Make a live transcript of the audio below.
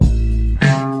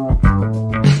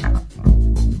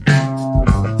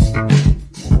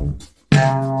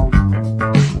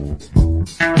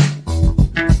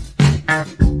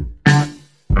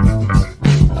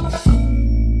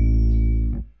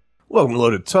welcome to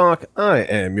Loaded Talk. I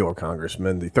am your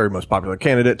congressman, the third most popular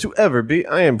candidate to ever be.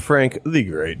 I am Frank the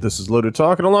Great. This is Loaded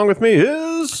Talk, and along with me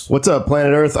is... What's up,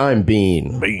 Planet Earth? I'm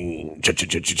Bean.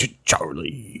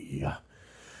 Charlie.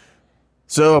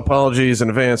 So, apologies in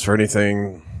advance for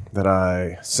anything that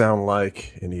I sound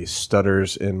like, any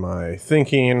stutters in my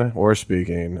thinking or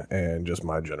speaking, and just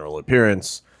my general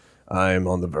appearance. I'm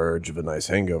on the verge of a nice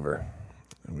hangover.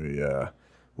 We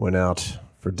went out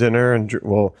for dinner, and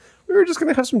we were just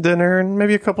going to have some dinner and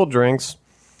maybe a couple drinks,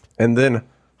 and then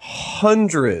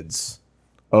hundreds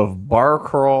of bar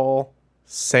crawl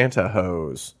Santa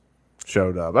hoes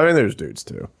showed up. I mean, there's dudes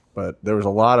too, but there was a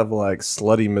lot of like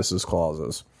slutty Mrs.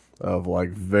 Clauses of like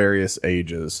various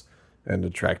ages and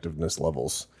attractiveness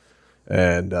levels.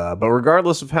 And but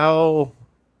regardless of how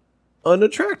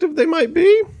unattractive they might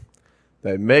be,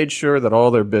 they made sure that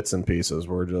all their bits and pieces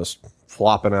were just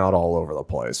flopping out all over the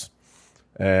place.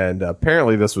 And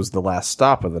apparently this was the last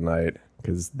stop of the night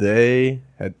because they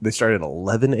started at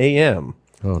 11 a.m.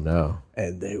 Oh no!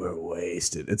 And they were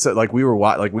wasted. It's like we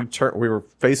were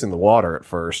facing the water at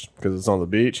first because it's on the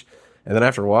beach, and then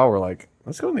after a while we're like,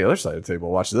 let's go on the other side of the table,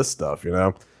 watch this stuff,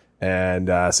 And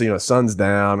so sun's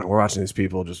down, and we're watching these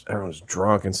people, just everyone's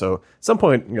drunk, and so at some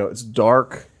point, it's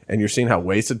dark, and you're seeing how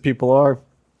wasted people are.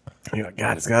 And you're like,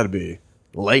 God, it's got to be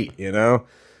late,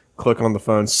 Click on the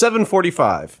phone,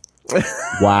 7:45.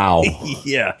 Wow.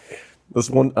 Yeah. This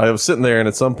one, I was sitting there, and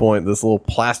at some point, this little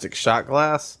plastic shot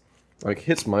glass like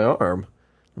hits my arm.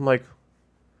 I'm like,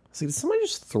 did somebody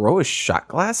just throw a shot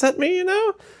glass at me, And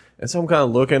so I'm kind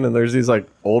of looking, and there's these like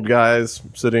old guys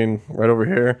sitting right over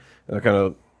here, and they're kind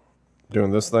of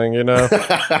doing this thing,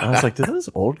 I was like, did those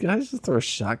old guys just throw a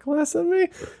shot glass at me?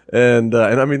 And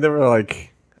I mean, they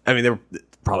were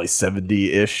probably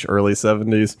 70-ish, early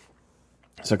 70s.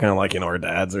 So kind of like, our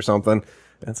dads or something.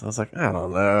 And so I was like, I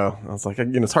don't know. I was like,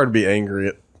 it's hard to be angry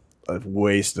at a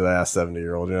wasted ass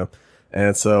 70-year-old,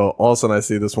 And so all of a sudden I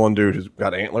see this one dude who's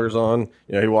got antlers on.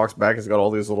 He walks back, he's got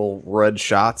all these little red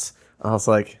shots. I was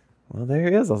like, well, there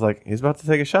he is. I was like, he's about to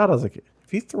take a shot. I was like, if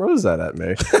he throws that at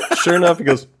me, sure enough, he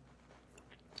goes,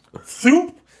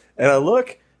 thoop. And I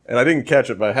look, and I didn't catch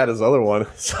it, but I had his other one.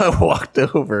 So I walked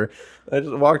over. I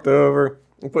just walked over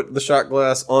and put the shot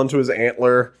glass onto his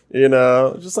antler,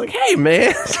 just like, hey,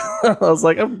 man. I was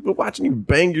like, I'm watching you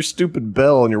bang your stupid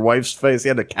bell on your wife's face. He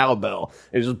had a cowbell.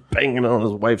 He was just banging on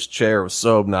his wife's chair. It was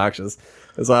so obnoxious.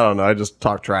 And so I don't know. I just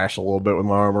talked trash a little bit with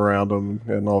my arm around him,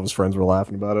 and all of his friends were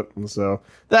laughing about it. And so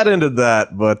that ended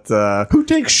that. But who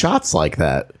takes shots like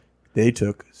that? They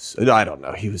took, I don't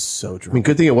know. He was so drunk. I mean,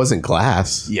 good thing it wasn't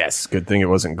glass. Yes, good thing it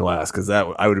wasn't glass, because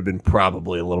I would have been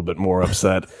probably a little bit more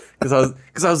upset because I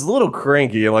was a little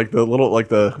cranky, and like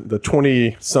the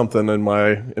 20-something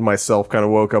in myself kind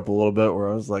of woke up a little bit where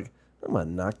I was like, I'm gonna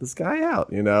knock this guy out,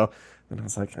 And I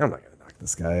was like, I'm not gonna knock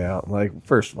this guy out. Like,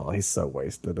 first of all, he's so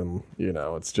wasted, and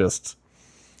it's just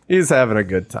he's having a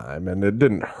good time, and it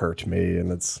didn't hurt me,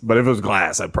 but if it was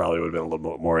glass, I probably would have been a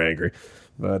little bit more angry,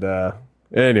 but.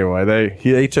 Anyway,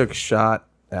 they took shot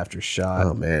after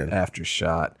shot after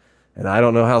shot, and I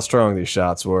don't know how strong these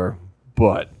shots were,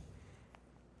 but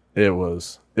it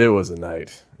was a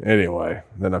night. Anyway,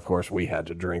 then of course we had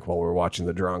to drink while we were watching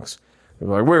the drunks. We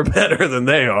were like, we're better than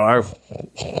they are.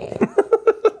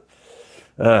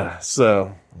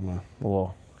 So a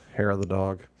little hair of the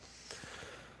dog.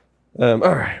 All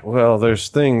right. Well, there's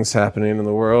things happening in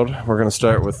the world. We're going to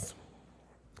start with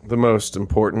the most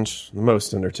important, the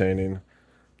most entertaining.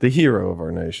 The hero of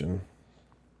our nation,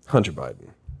 Hunter Biden.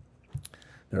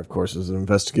 There, of course, is an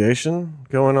investigation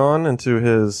going on into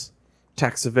his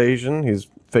tax evasion. He's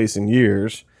facing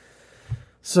years.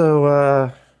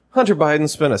 So, Hunter Biden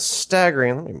spent a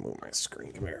staggering, let me move my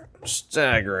screen, come here,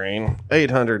 staggering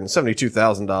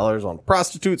 $872,000 on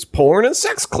prostitutes, porn, and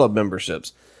sex club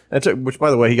memberships. Which, by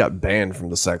the way, he got banned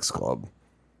from the sex club.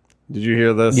 Did you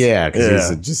hear this? Yeah,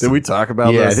 because did we talk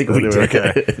about this? Yeah, I think we did.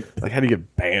 Okay. Like, how do you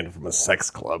get banned from a sex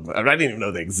club? I didn't even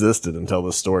know they existed until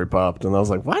this story popped, and I was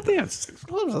like, "What? They have sex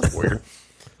clubs? That's weird."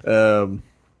 All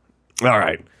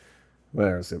right.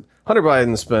 Hunter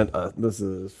Biden spent. This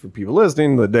is for people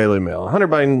listening. The Daily Mail. Hunter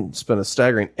Biden spent a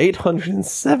staggering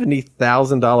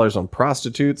 $870,000 on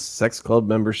prostitutes, sex club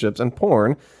memberships, and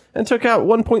porn, and took out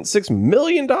 $1.6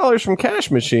 million from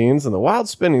cash machines in the wild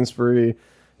spending spree.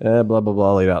 Blah, blah,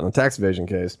 blah, laid out in the tax evasion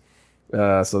case.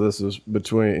 So this was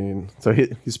so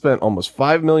he spent almost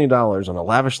 $5 million on a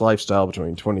lavish lifestyle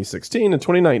between 2016 and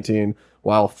 2019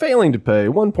 while failing to pay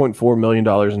 $1.4 million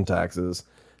in taxes.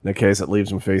 In a case that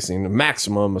leaves him facing a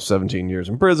maximum of 17 years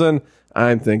in prison.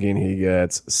 I'm thinking he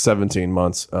gets 17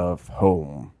 months of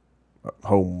home,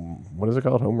 what is it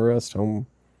called? Home arrest?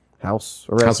 House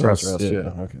arrest. House House arrest, arrest.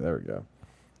 yeah. Yeah. Okay, there we go.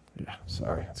 Yeah.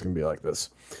 Sorry, it's gonna be like this.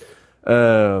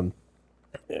 Yeah,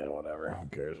 whatever. Who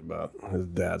cares about his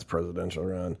dad's presidential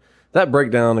run? That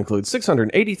breakdown includes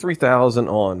 $683,000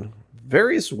 on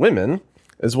various women,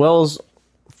 as well as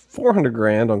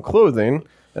 $400,000 on clothing,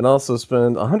 and also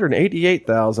spend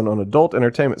 $188,000 on adult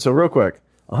entertainment. So real quick,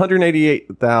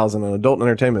 $188,000 on adult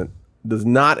entertainment does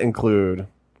not include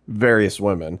various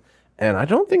women, and I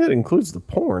don't think that includes the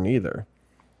porn either.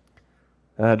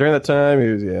 During that time, he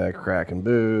was cracking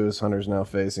booze. Hunter's now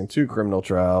facing 2 criminal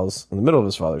trials in the middle of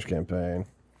his father's campaign.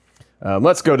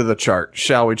 Let's go to the chart,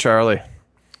 shall we, Charlie?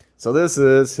 So this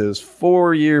is his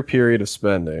 4-year period of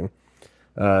spending.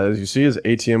 As you see, his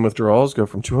ATM withdrawals go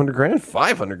from $200,000,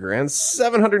 $500,000,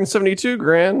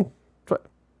 $772,000.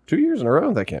 2 years in a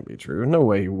row? That can't be true. No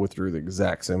way he withdrew the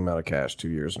exact same amount of cash 2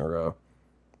 years in a row.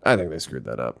 I think they screwed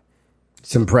that up.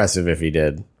 It's impressive if he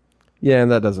did. Yeah,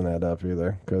 and that doesn't add up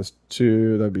either. Because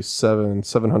that'd be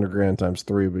 $700,000 times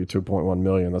 3 would be 2.1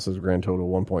 million. That's his grand total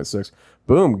 1.6.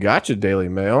 Boom, gotcha, Daily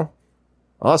Mail.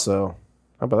 Also,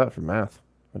 how about that for math?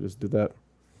 I just did that.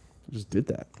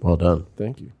 Well done.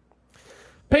 Thank you.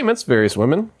 Payments, various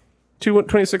women.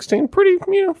 2016, pretty,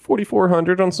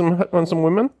 $4,400 on some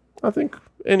women. I think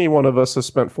any one of us has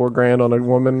spent $4,000 on a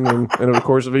woman in the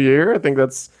course of a year. I think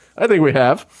we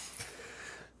have.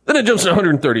 Then it jumps to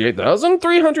 $138,000,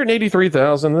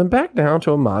 $383,000, then back down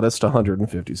to a modest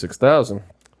 $156,000.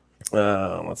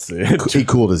 Let's see. He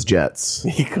cooled his jets.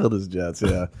 He cooled his jets,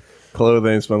 yeah.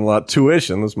 Clothing, spent a lot.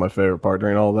 Tuition, this is my favorite part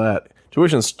during all that.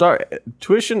 Tuition,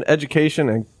 education,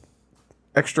 and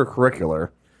extracurricular,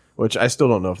 which I still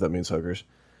don't know if that means hookers.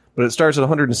 But it starts at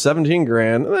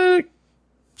 $117,000, and then it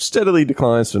steadily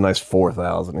declines to a nice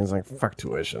 $4,000. He's like, fuck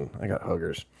tuition. I got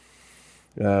hookers.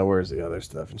 Where's the other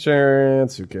stuff?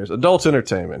 Insurance, who cares? Adult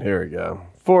entertainment, here we go.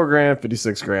 $4,000,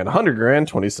 $56,000, $100,000,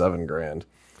 $27,000.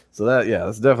 So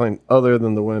that's definitely other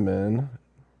than the women.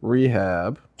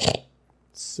 Rehab.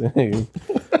 Sing.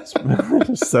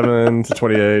 7 to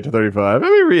 28 to 35. I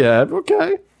mean, rehab,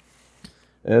 okay.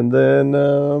 And then,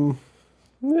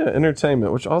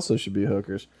 entertainment, which also should be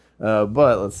hookers.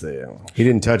 But let's see. He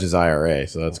didn't touch his IRA,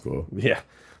 so that's cool. Yeah,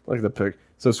 look at the pic.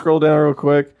 So scroll down real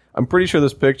quick. I'm pretty sure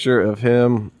this picture of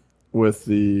him with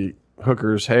the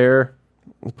hooker's hair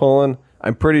pulling,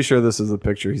 I'm pretty sure this is the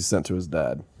picture he sent to his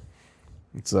dad.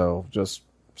 So just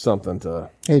something to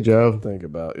Joe, think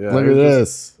about. Yeah, look at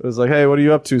this. It was like, hey, what are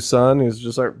you up to, son? He was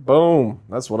just like, boom,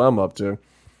 that's what I'm up to.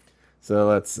 So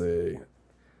let's see.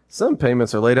 Some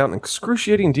payments are laid out in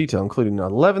excruciating detail, including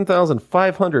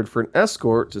 $11,500 for an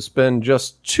escort to spend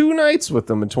just 2 nights with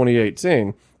them in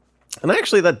 2018. And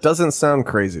actually, that doesn't sound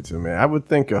crazy to me. I would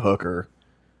think a hooker.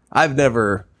 I've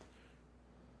never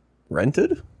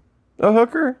rented a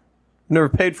hooker. Never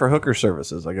paid for hooker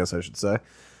services, I guess I should say.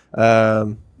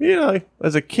 As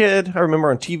a kid, I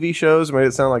remember on TV shows, it made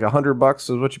it sound like $100 is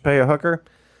what you pay a hooker.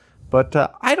 But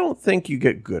I don't think you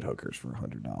get good hookers for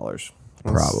 $100.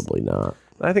 Probably not.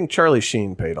 I think Charlie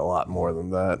Sheen paid a lot more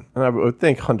than that. And I would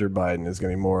think Hunter Biden is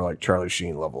getting more like Charlie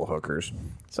Sheen level hookers.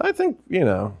 So I think,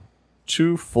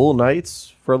 2 full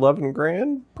nights for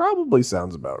 $11,000 probably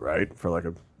sounds about right for like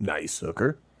a nice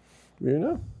hooker. I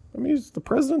mean, he's the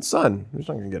president's son. He's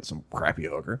not going to get some crappy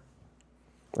hooker.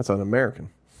 That's un-American.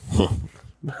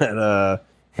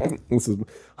 And this is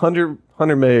Hunter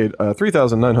made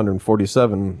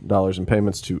 $3,947 in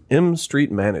payments to M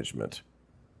Street Management,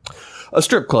 a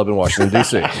strip club in Washington,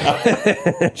 D.C.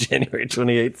 January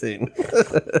 2018.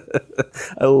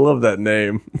 I love that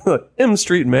name. M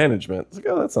Street Management. It's like,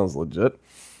 oh, that sounds legit.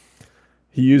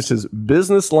 He used his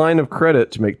business line of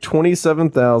credit to make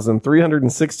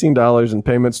 $27,316 in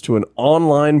payments to an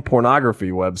online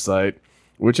pornography website,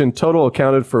 which in total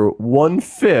accounted for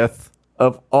 1/5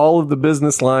 of all of the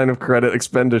business line of credit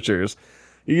expenditures.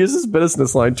 He uses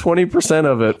business line, 20%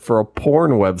 of it for a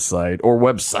porn website or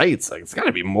websites. Like, it's got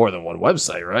to be more than one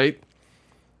website, right?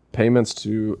 Payments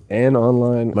to an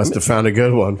online. Must have found a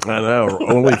good one. I know.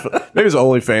 Maybe it's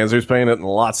OnlyFans who's paying it in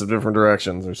lots of different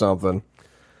directions or something.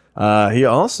 He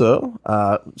also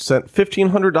sent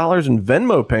 $1,500 in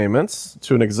Venmo payments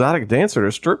to an exotic dancer at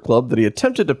a strip club that he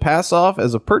attempted to pass off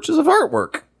as a purchase of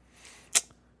artwork.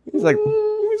 He's like,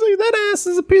 that ass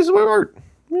is a piece of art,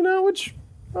 which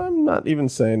I'm not even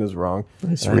saying is wrong.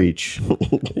 Nice reach.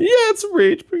 Yeah, it's a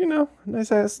reach, but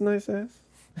nice ass.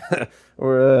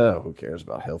 Or who cares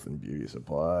about health and beauty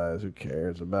supplies? Who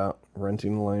cares about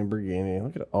renting a Lamborghini?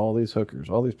 Look at all these hookers.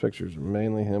 All these pictures are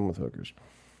mainly him with hookers.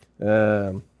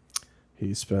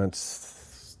 He spent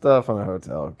stuff on a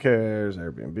hotel. Who cares?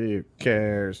 Airbnb. Who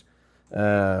cares?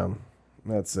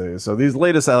 Let's see. So these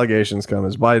latest allegations come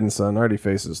as Biden's son already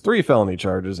faces 3 felony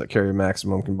charges that carry a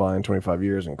maximum combined 25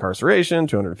 years incarceration,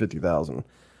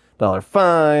 $250,000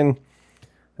 fine,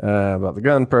 about the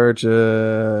gun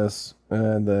purchase.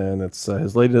 And then it's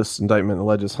his latest indictment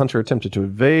alleges Hunter attempted to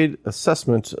evade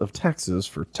assessment of taxes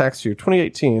for tax year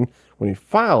 2018 when he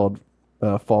filed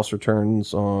false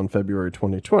returns on February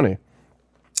 2020.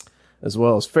 As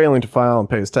well as failing to file and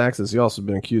pay his taxes, he also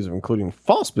been accused of including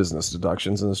false business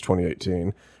deductions in his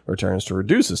 2018 returns to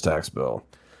reduce his tax bill.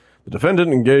 The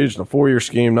defendant engaged in a 4-year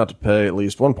scheme not to pay at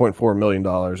least $1.4 million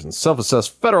in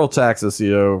self-assessed federal taxes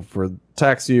he owed for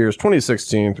tax years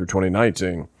 2016 through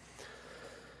 2019.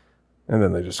 And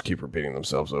then they just keep repeating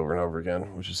themselves over and over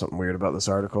again, which is something weird about this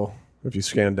article. If you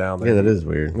scan down there. Yeah, that is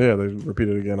weird. Yeah, they repeat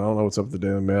it again. I don't know what's up with the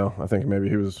Daily Mail. I think maybe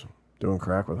he was doing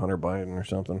crack with Hunter Biden or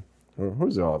something.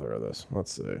 Who's the author of this?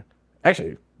 Let's see.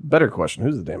 Actually, better question.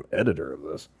 Who's the damn editor of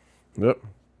this? Yep.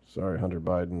 Sorry, Hunter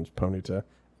Biden's ponytail.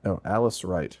 Oh, Alice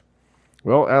Wright.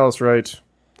 Well, Alice Wright,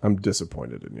 I'm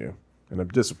disappointed in you. And I'm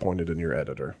disappointed in your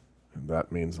editor. And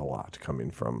that means a lot coming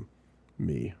from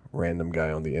me, random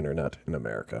guy on the internet in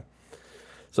America.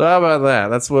 So how about that?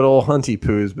 That's what old Hunty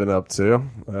Poo's been up to.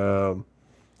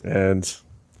 And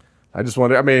I just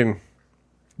wonder, I mean,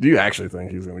 do you actually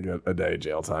think he's going to get a day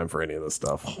jail time for any of this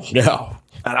stuff? No.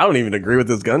 And I don't even agree with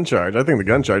this gun charge. I think the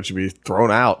gun charge should be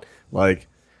thrown out. Like,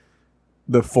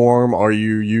 the form, are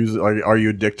you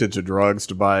addicted to drugs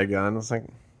to buy a gun? It's like,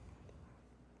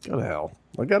 go to hell.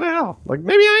 Like, go to hell. Like,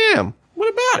 maybe I am.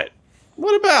 What about it?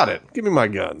 What about it? Give me my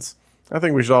guns. I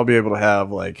think we should all be able to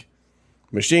have, like,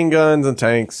 machine guns and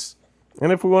tanks.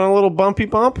 And if we want a little bumpy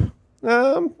bump,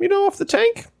 off the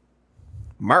tank,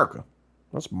 America.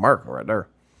 That's America right there.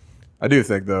 I do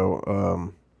think,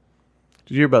 though,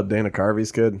 did you hear about Dana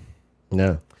Carvey's kid?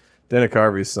 No. Dana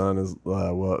Carvey's son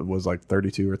was like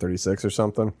 32 or 36 or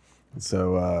something.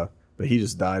 So, but he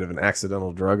just died of an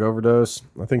accidental drug overdose.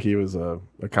 I think he was a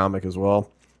comic as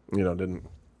well. You know,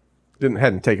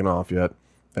 hadn't taken off yet.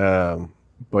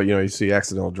 But, you know, you see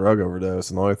accidental drug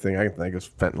overdose, and the only thing I can think is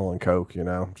fentanyl and coke, you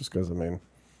know, just because, I mean,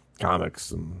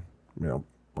 comics and, you know,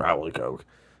 probably coke.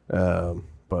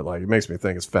 But, like, it makes me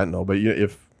think it's fentanyl. But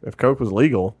if coke was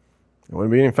legal, there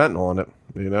wouldn't be any fentanyl in it,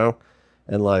 you know?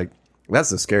 And, like,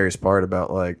 that's the scariest part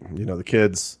about, like, you know, the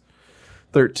kid's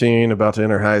 13, about to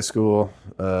enter high school.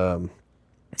 And,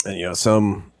 you know,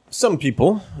 some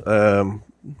people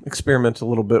experiment a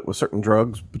little bit with certain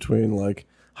drugs between, like,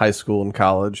 high school and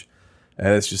college.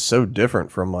 And it's just so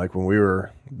different from, like, when we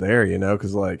were there, you know?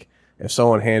 Because, like, if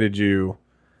someone handed you,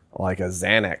 like, a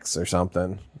Xanax or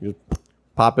something, you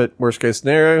pop it, worst case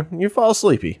scenario, you fall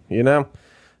sleepy, you know?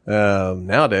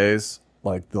 Nowadays,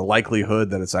 like, the likelihood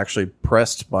that it's actually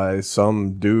pressed by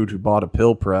some dude who bought a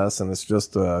pill press and it's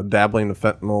just dabbling the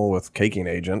fentanyl with caking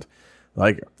agent,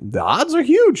 like, the odds are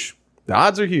huge. The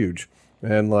odds are huge.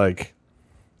 And, like,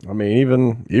 I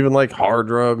mean, even like hard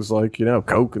drugs, like, you know,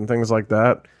 coke and things like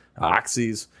that,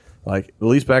 oxys, like, at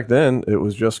least back then, it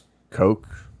was just coke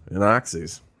and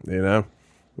oxys, you know?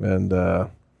 And I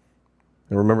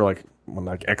remember, like, when,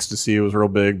 like, ecstasy was real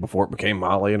big before it became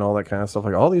Molly and all that kind of stuff.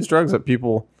 Like, all these drugs that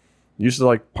people used to,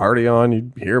 like, party on,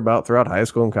 you'd hear about throughout high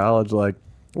school and college, like,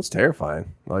 it's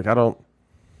terrifying. Like, I don't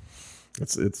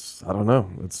know.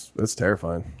 It's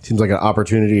terrifying. Seems like an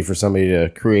opportunity for somebody to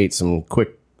create some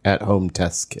quick at-home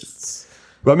test kits.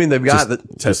 But I mean, they've got the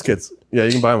test kits. Yeah,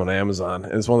 you can buy them on Amazon.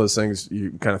 And it's one of those things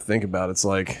you kind of think about. It's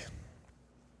like,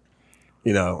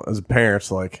 you know, as a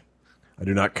parent, like, I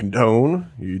do not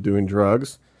condone you doing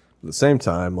drugs. At the same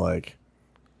time, like,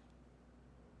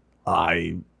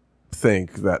 I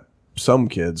think that some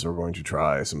kids are going to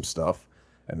try some stuff.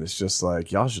 And it's just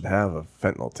like, y'all should have a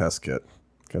fentanyl test kit.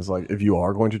 Because, like, if you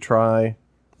are going to try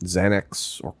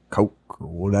Xanax or Coke or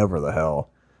whatever the hell,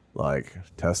 like,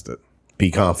 test it.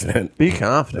 Be confident. Be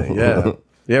confident, yeah.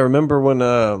 Yeah, remember when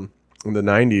in the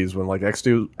 90s when, like,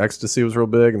 ecstasy was real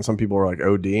big and some people were, like,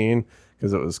 ODing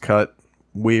because it was cut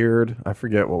weird. I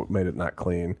forget what made it not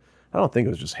clean. I don't think it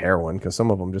was just heroin because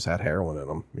some of them just had heroin in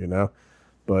them, you know?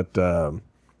 But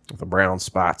with the brown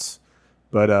spots.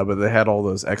 But they had all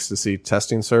those ecstasy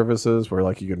testing services where,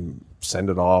 like, you can send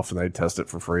it off and they'd test it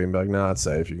for free and be like, no, it's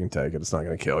safe. You can take it. It's not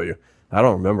going to kill you. I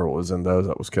don't remember what was in those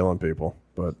that was killing people.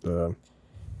 But,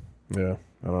 yeah,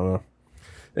 I don't know.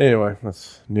 Anyway,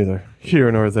 that's neither here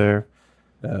nor there.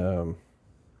 Why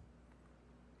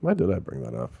did I bring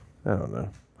that up? I don't know.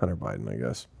 Hunter Biden, I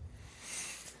guess.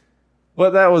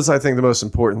 But that was, I think, the most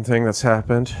important thing that's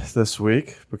happened this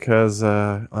week because,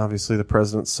 obviously, the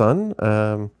president's son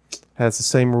has the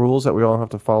same rules that we all have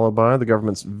to follow by. The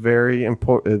government's very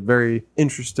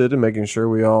interested in making sure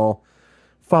we all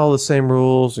follow the same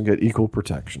rules and get equal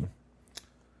protection.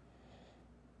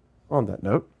 On that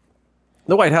note,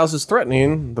 the White House is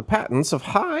threatening the patents of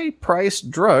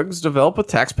high-priced drugs developed with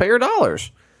taxpayer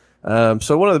dollars.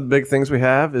 So one of the big things we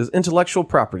have is intellectual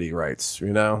property rights.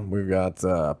 You know, we've got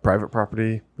private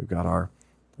property, we've got our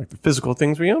the physical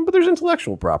things we own, but there's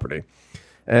intellectual property.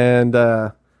 And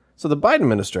so the Biden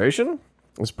administration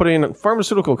is putting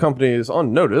pharmaceutical companies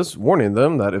on notice, warning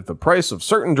them that if the price of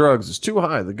certain drugs is too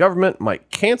high, the government might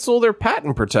cancel their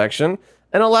patent protection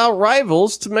and allow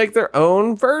rivals to make their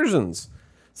own versions.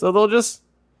 So they'll just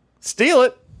steal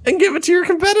it and give it to your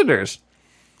competitors.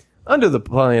 Under the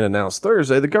plan announced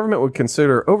Thursday, the government would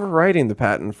consider overriding the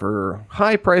patent for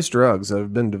high-priced drugs that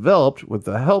have been developed with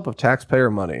the help of taxpayer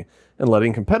money and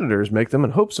letting competitors make them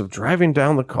in hopes of driving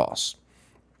down the costs.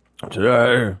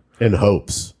 Today, In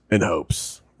hopes. in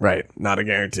hopes. Right, not a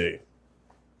guarantee.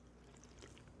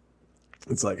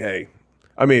 It's like, hey,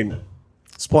 I mean,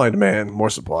 supply and demand,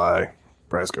 more supply,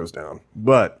 price goes down.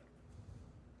 But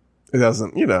it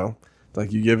doesn't,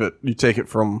 like you take it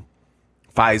from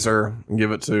Pfizer and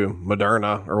give it to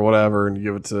Moderna or whatever, and you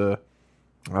give it to,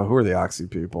 who are the Oxy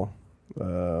people?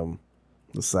 The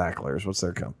Sacklers, what's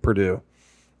their company? Purdue.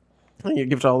 And you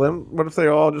give it to all them. What if they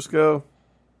all just go,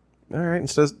 all right,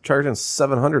 instead of charging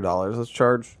 $700, let's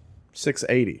charge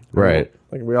 $680. Right.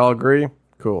 Like we all agree?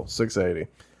 Cool, $680.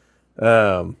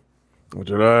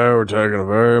 Today we're taking a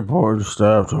very important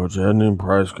step towards ending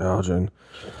price gouging,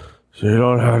 so you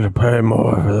don't have to pay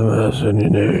more for the medicine you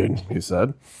need, he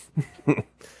said.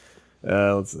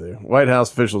 Let's see. White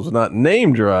House officials would not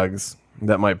name drugs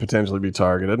that might potentially be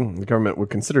targeted. The government would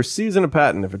consider seizing a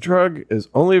patent if a drug is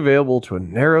only available to a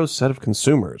narrow set of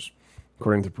consumers.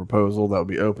 According to the proposal, that would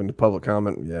be open to public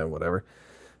comment. Yeah, whatever.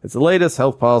 It's the latest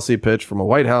health policy pitch from a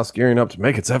White House gearing up to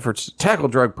make its efforts to tackle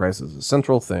drug prices a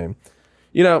central theme.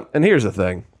 And here's the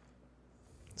thing.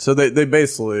 So they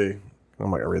basically, I'm not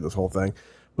going to read this whole thing,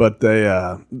 but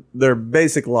their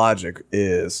basic logic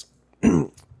is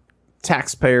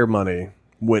taxpayer money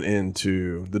went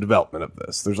into the development of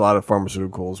this. There's a lot of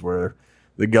pharmaceuticals where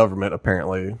the government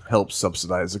apparently helps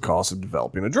subsidize the cost of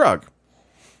developing a drug,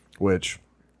 which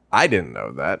I didn't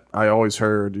know that. I always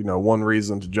heard, one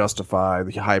reason to justify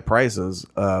the high prices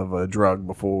of a drug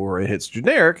before it hits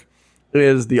generic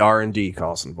is the R&D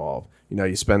costs involved.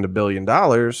 You spend $1 billion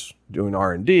doing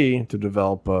R&D to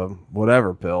develop a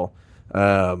whatever pill.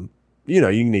 You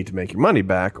need to make your money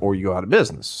back or you go out of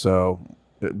business. So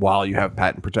while you have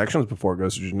patent protections before it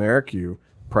goes to generic, you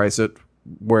price it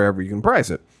wherever you can price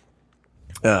it.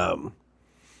 And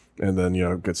then,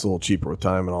 it gets a little cheaper with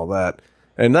time and all that.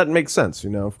 And that makes sense.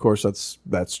 Of course,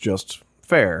 that's just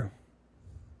fair.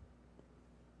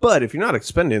 But if you're not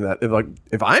expending that,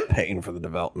 if I'm paying for the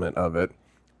development of it,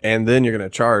 and then you're going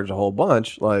to charge a whole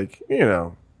bunch, you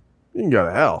can go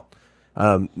to hell.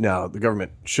 Now, the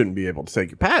government shouldn't be able to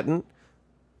take your patent,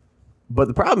 but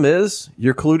the problem is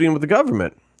you're colluding with the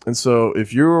government. And so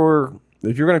if you're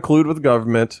going to collude with the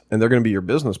government and they're going to be your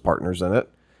business partners in it,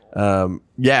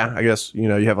 I guess, you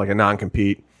have like a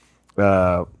non-compete.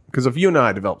 Because if you and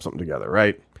I develop something together,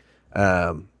 right,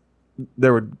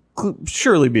 there would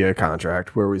surely be a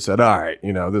contract where we said, all right,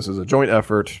 this is a joint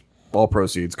effort. All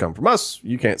proceeds come from us.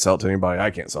 You can't sell it to anybody.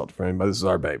 I can't sell it to anybody. This is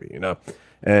our baby,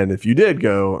 And if you did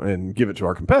go and give it to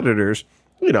our competitors,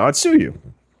 I'd sue you.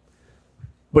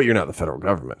 But you're not the federal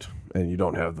government, and you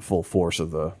don't have the full force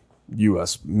of the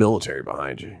U.S. military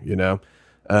behind you,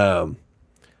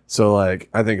 So,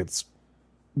 I think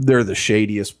they're the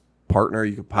shadiest partner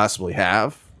you could possibly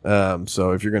have.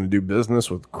 So if you're going to do business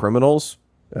with criminals,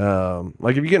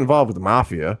 if you get involved with the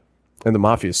mafia and the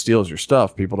mafia steals your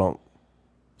stuff, people don't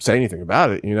say anything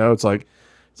about it. It's like,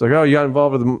 oh, you got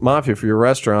involved with the mafia for your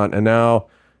restaurant, and now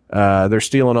they're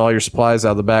stealing all your supplies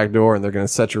out the back door, and they're going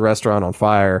to set your restaurant on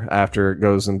fire after it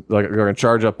goes, and they're going to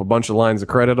charge up a bunch of lines of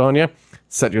credit on you,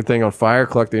 set your thing on fire,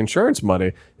 collect the insurance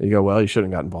money. And you go, well, you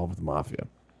shouldn't have got involved with the mafia.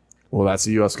 Well, that's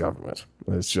the U.S. government.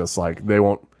 It's just like they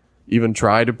won't even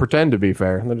try to pretend to be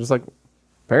fair. And they're just like,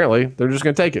 apparently, they're just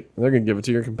going to take it. And they're going to give it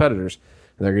to your competitors.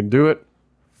 And they're going to do it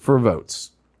for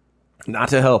votes, not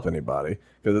to help anybody.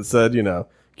 Because it said,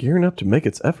 gearing up to make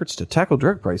its efforts to tackle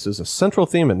drug prices a central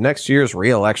theme in next year's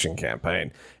re-election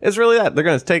campaign. It's really that. They're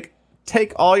going to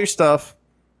take all your stuff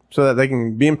so that they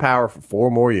can be in power for 4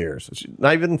 more years. It's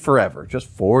not even forever, just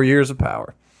 4 years of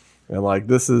power. And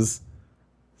this is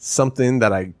something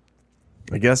that I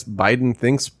guess Biden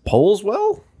thinks polls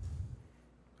well?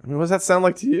 I mean, what does that sound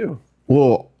like to you?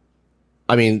 Well,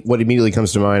 I mean, what immediately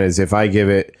comes to mind is if I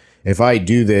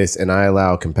do this and I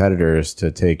allow competitors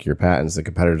to take your patents, the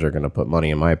competitors are going to put money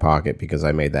in my pocket because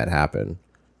I made that happen,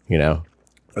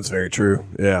 That's very true.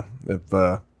 Yeah. If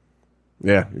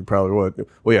yeah, you probably would.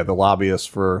 Well, yeah, the lobbyists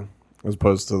for, as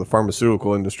opposed to the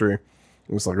pharmaceutical industry,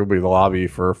 looks like it'll be the lobby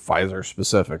for Pfizer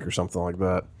specific or something like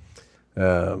that.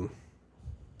 But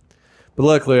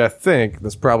luckily, I think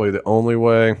that's probably the only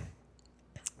way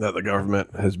that the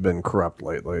government has been corrupt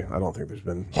lately. I don't think there's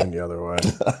been any other way.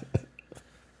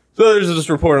 So there's this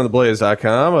report on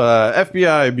theblaze.com.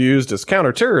 FBI abused its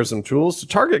counterterrorism tools to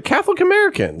target Catholic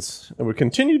Americans and would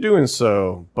continue doing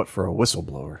so, but for a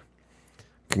whistleblower.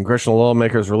 Congressional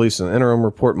lawmakers released an interim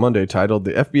report Monday titled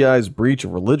The FBI's Breach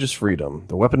of Religious Freedom,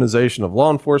 the Weaponization of Law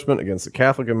Enforcement Against the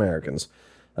Catholic Americans,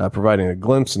 providing a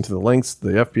glimpse into the lengths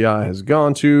the FBI has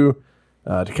gone to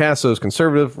cast those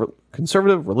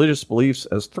conservative religious beliefs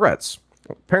as threats,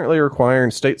 apparently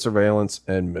requiring state surveillance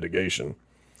and mitigation.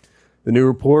 The new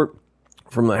report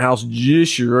from the House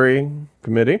Judiciary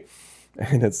Committee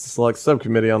and its select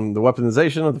subcommittee on the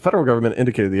weaponization of the federal government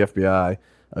indicated the FBI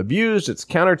abused its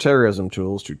counterterrorism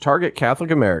tools to target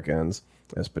Catholic Americans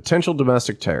as potential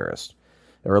domestic terrorists.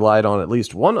 It relied on at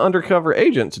least one undercover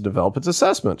agent to develop its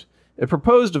assessment. It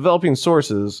proposed developing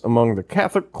sources among the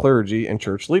Catholic clergy and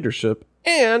church leadership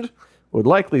and would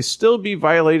likely still be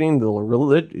violating the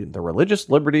religious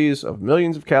liberties of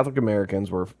millions of Catholic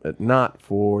Americans were it not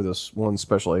for this one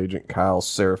special agent, Kyle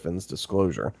Serafin's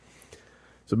disclosure.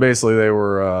 So basically they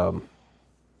were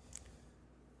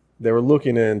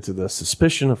looking into the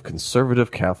suspicion of conservative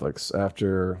Catholics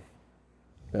after,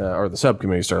 or the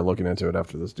subcommittee started looking into it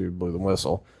after this dude blew the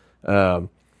whistle. But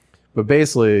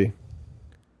basically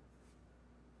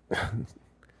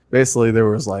there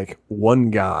was like one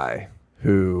guy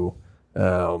who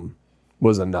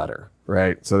was a nutter,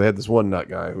 right? So they had this one nut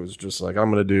guy who was just like, I'm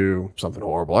going to do something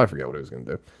horrible. I forget what he was going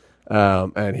to do.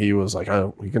 And he was like,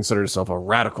 he considered himself a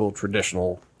radical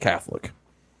traditional Catholic.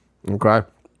 Okay.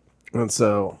 And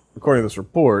so, according to this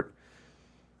report,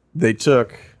 they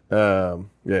took,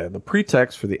 the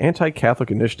pretext for the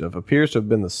anti-Catholic initiative appears to have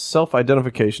been the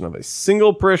self-identification of a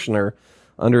single parishioner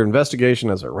under investigation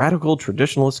as a radical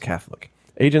traditionalist Catholic.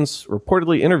 Agents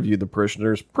reportedly interviewed the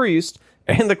parishioner's priest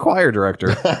and the choir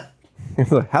director.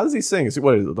 How does he sing? Is he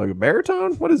like a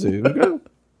baritone? What is he?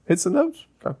 Hits the notes?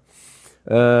 Okay.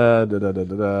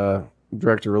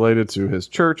 Director related to his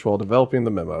church while developing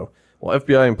the memo. While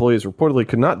FBI employees reportedly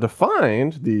could not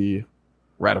define the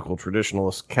radical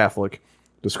traditionalist Catholic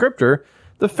descriptor,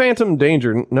 the phantom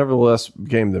danger nevertheless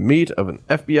became the meat of an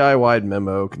FBI-wide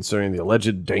memo concerning the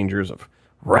alleged dangers of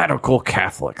radical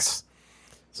Catholics.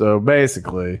 So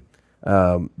basically,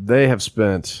 they have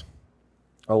spent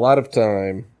a lot of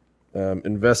time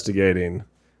investigating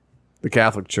the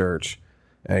Catholic Church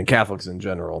and Catholics in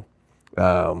general,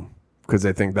 because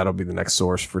they think that'll be the next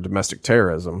source for domestic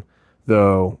terrorism.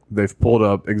 Though they've pulled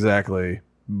up exactly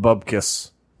bubkiss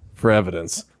for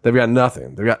evidence. They've got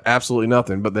nothing. They've got absolutely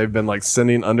nothing, but they've been like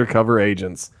sending undercover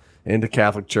agents into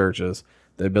Catholic churches.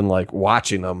 They've been like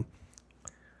watching them.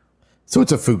 So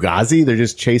it's a fugazi? They're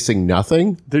just chasing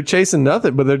nothing? They're chasing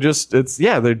nothing, but they're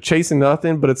chasing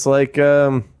nothing, but it's like,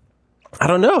 I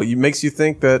don't know. It makes you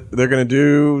think that they're going to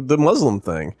do the Muslim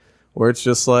thing where it's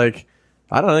just like,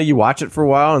 I don't know, you watch it for a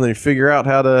while and then you figure out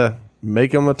how to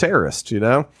make them a terrorist, you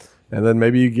know? And then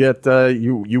maybe you get,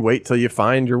 you wait till you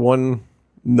find your one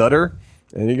nutter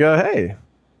and you go, hey,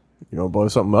 you want to blow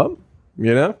something up?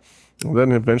 You know? And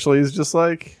then eventually he's just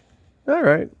like, all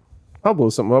right, I'll blow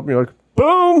something up. And you're like,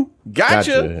 boom,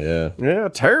 gotcha. Yeah,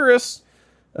 terrorists.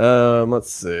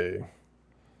 Let's see.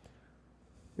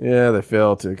 Yeah, they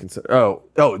failed to consider.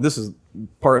 Oh, this is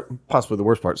possibly the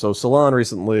worst part. So Salon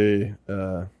recently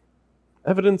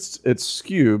evidenced its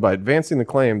skew by advancing the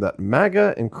claim that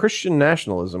MAGA and Christian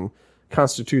nationalism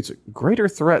constitutes a greater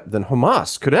threat than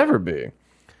Hamas could ever be.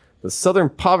 The Southern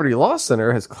Poverty Law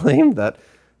Center has claimed that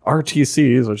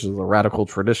RTCs, which is the radical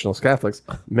traditionalist Catholics,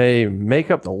 may make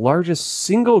up the largest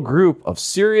single group of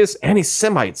serious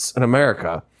anti-Semites in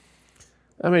America.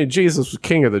 I mean, Jesus was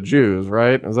king of the Jews,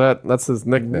 right? That's his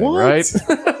nickname, what? Right?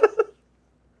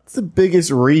 It's the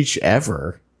biggest reach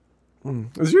ever.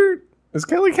 Is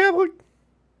Kelly Catholic?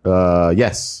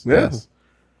 Yes. Yeah. Yes.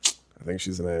 I think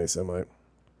she's an anti-Semite.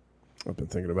 I've been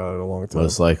thinking about it a long time.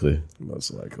 Most likely.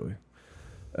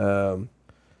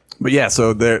 But yeah,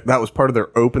 so that was part of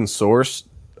their open source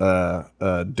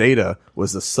data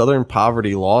was the Southern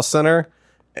Poverty Law Center,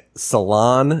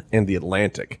 Salon, and The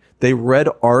Atlantic. They read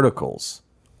articles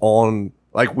on,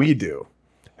 like we do,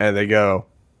 and they go,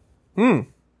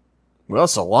 well,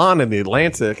 Salon and The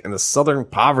Atlantic and the Southern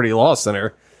Poverty Law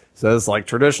Center says like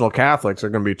traditional Catholics are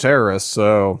going to be terrorists,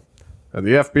 so the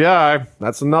FBI,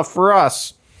 that's enough for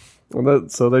us.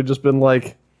 So they've just been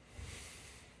like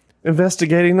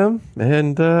investigating them,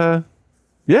 and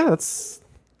Yeah, that's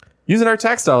using our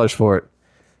tax dollars for it.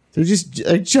 They're just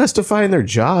justifying their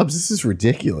jobs. This is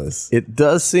ridiculous. It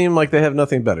does seem like they have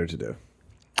nothing better to do.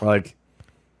 Like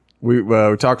we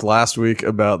talked last week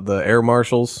about the air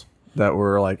marshals that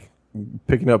were like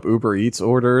picking up Uber Eats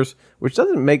orders, which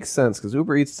doesn't make sense because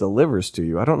Uber Eats delivers to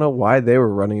you. I don't know why they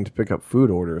were running to pick up food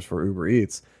orders for Uber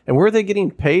Eats. And were they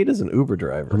getting paid as an Uber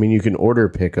driver? I mean, you can order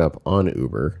pickup on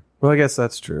Uber. Well, I guess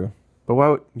that's true. But why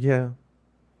would, yeah.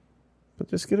 But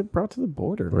just get it brought to the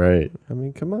border. Right. I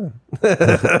mean, come on.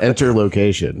 Enter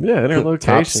location. Yeah, enter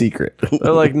location. Top secret.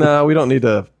 They're like, no, we don't need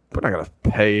to, we're not going to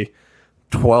pay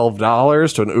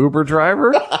 $12 to an Uber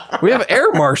driver. We have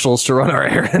air marshals to run our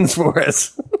errands for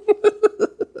us.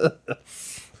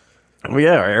 Well,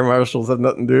 yeah, our air marshals have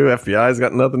nothing to do. FBI's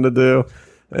got nothing to do.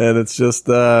 And it's just,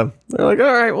 they're like,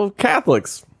 all right, well,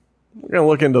 Catholics, we're going to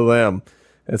look into them.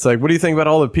 It's like, what do you think about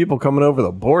all the people coming over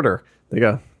the border? They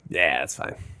go, yeah, it's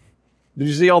fine. Did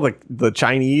you see all the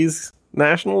Chinese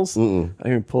nationals? Mm-mm. I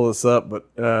didn't even pull this up, but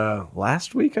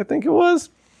last week, I think it was,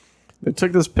 they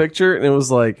took this picture and it was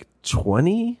like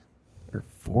 20 or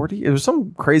 40. It was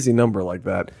some crazy number like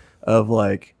that of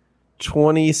like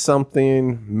 20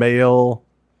 something male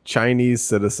Chinese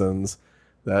citizens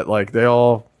that like they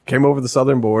all came over the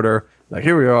southern border. Like,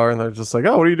 here we are. And they're just like,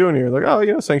 oh, what are you doing here? Like,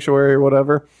 oh, sanctuary or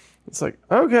whatever. It's like,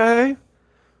 okay.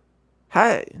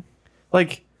 Hi.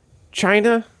 Like,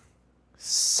 China,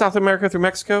 South America through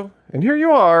Mexico. And here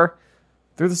you are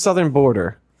through the southern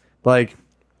border. Like,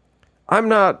 I'm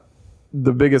not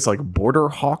the biggest, like, border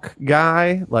hawk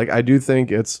guy. Like, I do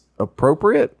think it's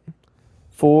appropriate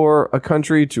for a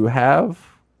country to have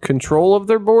control of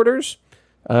their borders.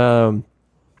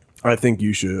 I think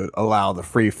you should allow the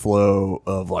free flow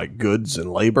of like goods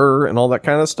and labor and all that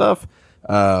kind of stuff.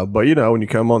 But when you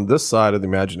come on this side of the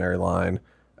imaginary line,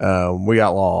 we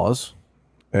got laws,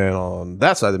 and on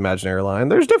that side of the imaginary line,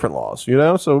 there's different laws.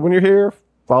 So when you're here,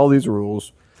 follow these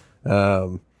rules.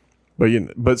 I'm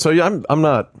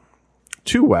not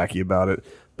too wacky about it,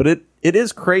 but it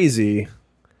is crazy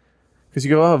because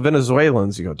you go, oh,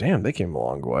 Venezuelans, you go, damn, they came a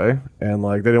long way, and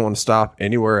like they didn't want to stop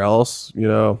anywhere else,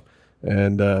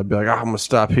 and be like, oh, I'm gonna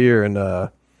stop here and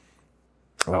I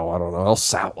don't know, El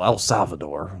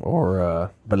Salvador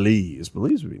or Belize.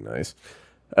 Belize would be nice.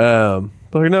 But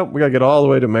no, we gotta get all the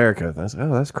way to America.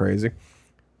 That's crazy.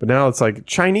 But now it's like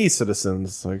Chinese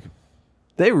citizens, like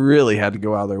they really had to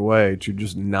go out of their way to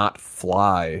just not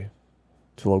fly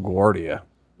to LaGuardia,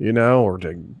 or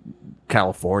to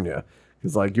California.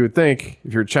 Because like you would think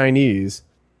if you're Chinese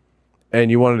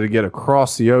and you wanted to get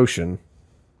across the ocean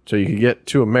so you could get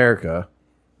to America,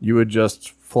 you would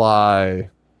just fly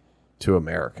to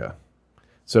America.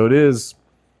 So it is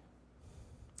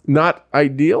not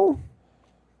ideal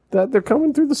that they're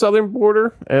coming through the southern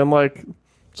border and like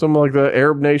some like the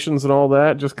Arab nations and all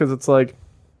that, just because it's like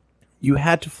you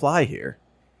had to fly here.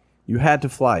 You had to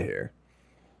fly here.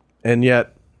 And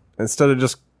yet, instead of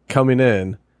just coming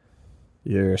in,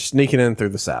 you're sneaking in through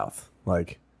the south.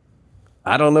 Like,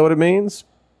 I don't know what it means,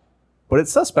 but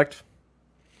it's suspect.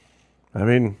 I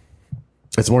mean,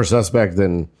 it's more suspect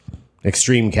than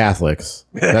extreme Catholics.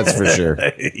 That's for sure.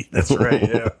 That's right.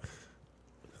 Yeah,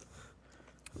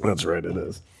 that's right. It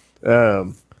is.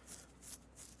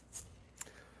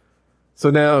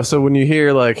 So when you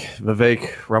hear like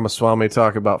Vivek Ramaswamy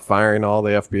talk about firing all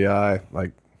the FBI,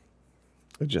 like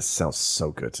it just sounds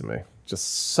so good to me.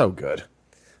 Just so good.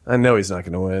 I know he's not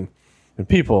going to win. And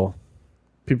people.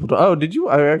 Oh, did you?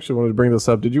 I actually wanted to bring this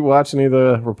up. Did you watch any of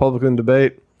the Republican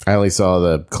debate? I only saw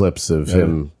the clips of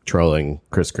him trolling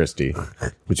Chris Christie,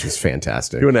 which was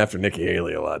fantastic. He went after Nikki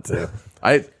Haley a lot too.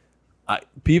 I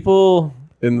people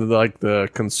in the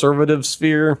conservative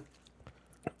sphere,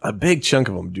 a big chunk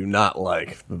of them do not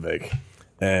like Vivek,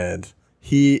 and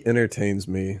he entertains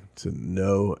me to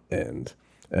no end.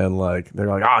 And like they're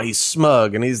like, oh, he's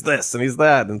smug and he's this and he's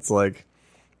that, and it's like,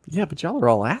 yeah, but y'all are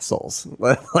all assholes.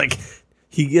 Like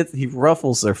he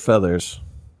ruffles their feathers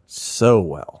so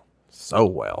well.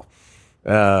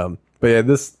 But yeah,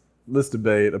 this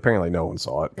debate, apparently no one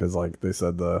saw it because like they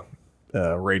said the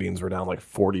ratings were down like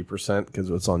 40% because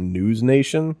it's on News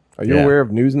Nation. Are you aware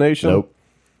of News Nation? Nope.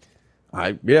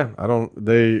 I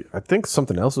think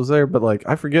something else was there, but like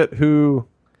I forget who.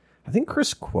 I think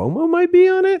Chris Cuomo might be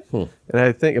on it. And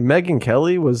I think Megyn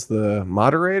Kelly was the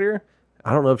moderator.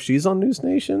 I don't know if she's on News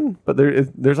Nation, but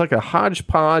there's like a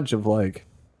hodgepodge of like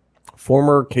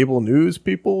former cable news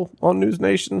people on News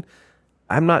Nation.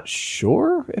 I'm not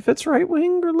sure if it's right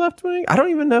wing or left wing. I don't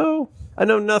even know. I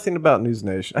know nothing about News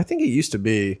Nation. I think it used to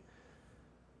be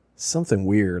something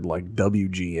weird like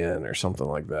WGN or something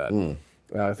like that.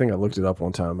 I think I looked it up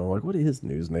one time. I'm like, what is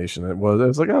News Nation? It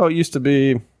was like, oh, it used to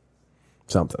be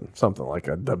something like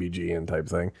a WGN type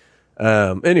thing.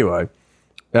 Anyway,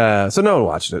 so no one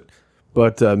watched it.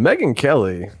 But Megyn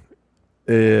Kelly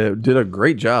did a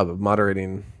great job of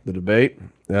moderating the debate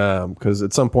because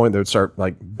at some point they would start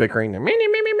like bickering and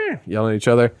yelling at each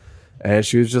other. And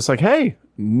she was just like, hey,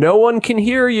 no one can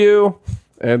hear you.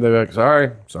 And they're like,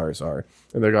 sorry.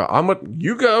 And they go,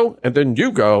 you go, and then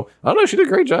you go. I don't know. She did a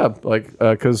great job. Like,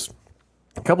 because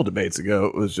a couple debates ago,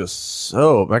 it was just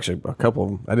so, actually, a couple of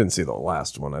them, I didn't see the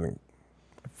last one. I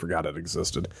forgot it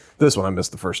existed. This one I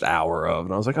missed the first hour of,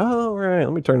 and I was like, oh, all right,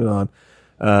 let me turn it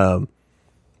on.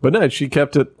 But no, she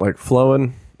kept it like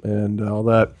flowing and all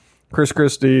that. Chris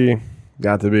Christie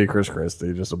got to be Chris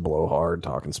Christie, just a blowhard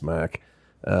talking smack.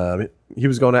 He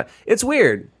was going at, it's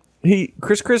weird.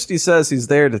 Chris Christie says he's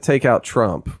there to take out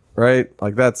Trump, right?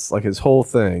 Like that's like his whole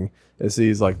thing is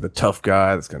he's like the tough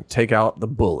guy that's going to take out the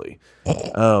bully.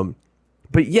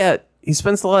 But yet he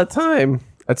spends a lot of time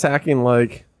attacking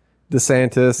like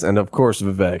DeSantis and of course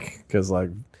Vivek because like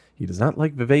he does not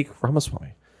like Vivek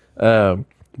Ramaswamy.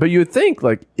 But you would think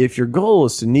like if your goal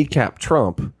is to kneecap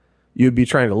Trump, you'd be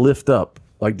trying to lift up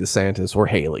like DeSantis or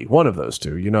Haley, one of those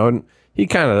two, you know. And he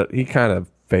kind of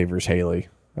favors Haley.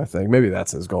 I think maybe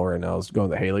that's his goal right now is going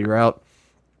the Haley route.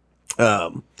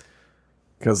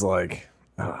 Because like,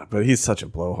 but he's such a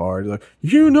blowhard. Like,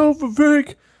 you know,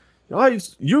 Vivek,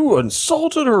 you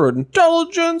insulted her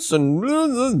intelligence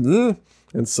and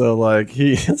so like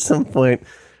he at some point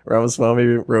Ramaswamy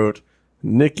wrote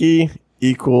Nikki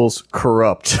equals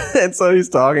corrupt, and so he's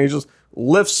talking. He just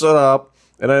lifts it up,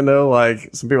 and I know like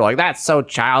some people are like that's so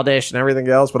childish and everything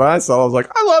else, but I was like,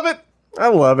 I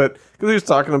love it because he was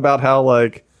talking about how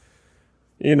like,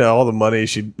 you know, all the money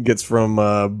she gets from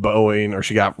Boeing, or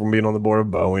she got from being on the board of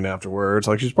Boeing afterwards.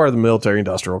 Like she's part of the military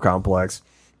industrial complex,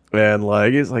 and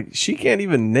like it's like she can't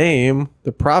even name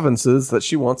the provinces that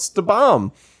she wants to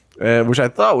bomb, which I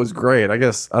thought was great. I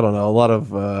guess I don't know. A lot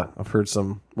of I've heard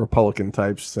some Republican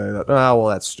types say that. Oh, well,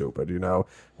 that's stupid. You know,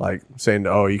 like saying,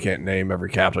 oh, you can't name every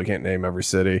capital, you can't name every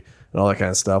city, and all that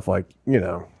kind of stuff. Like, you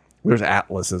know, there's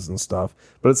atlases and stuff,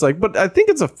 but it's like, but I think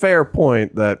it's a fair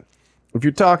point that if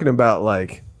you're talking about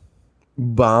like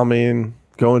bombing,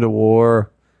 going to war,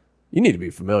 you need to be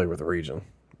familiar with the region.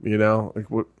 You know, like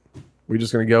we're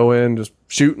just going to go in, just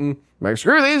shooting, like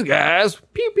screw these guys,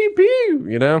 pew pew pew.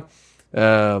 You know,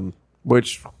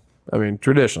 which I mean,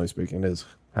 traditionally speaking, is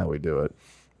how we do it.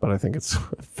 But I think it's a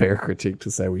fair critique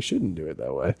to say we shouldn't do it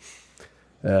that way.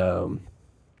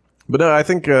 But no, I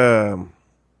think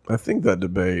that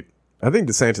debate. I think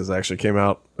DeSantis actually came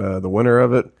out the winner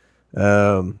of it.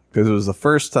 Because it was the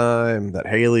first time that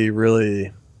Haley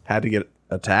really had to get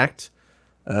attacked.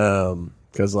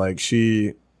 Because like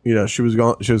she was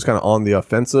kind of on the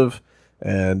offensive,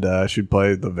 and she'd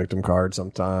play the victim card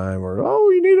sometime, or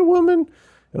oh, you need a woman,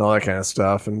 and all that kind of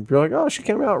stuff. And you're like, oh, she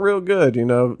came out real good, you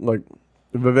know. Like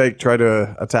Vivek tried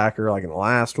to attack her like in the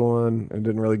last one, and it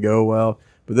didn't really go well.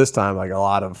 But this time, like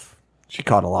she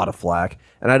caught a lot of flack,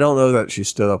 and I don't know that she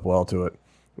stood up well to it.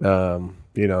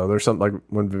 You know, there's something like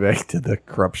when Vivek did the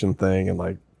corruption thing and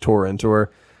like tore into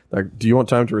her, like, do you want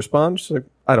time to respond? She's like,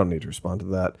 I don't need to respond to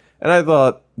that. And I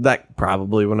thought that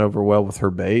probably went over well with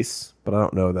her base, but I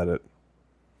don't know that it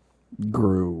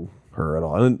grew her at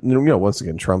all. And, you know, once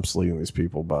again, Trump's leading these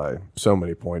people by so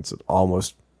many points, it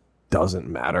almost doesn't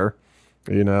matter,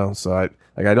 you know? So I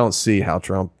don't see how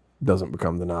Trump doesn't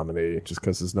become the nominee just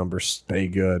because his numbers stay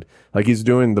good. Like he's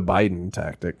doing the Biden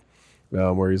tactic.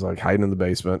 Where he's like hiding in the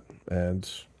basement and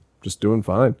just doing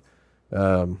fine.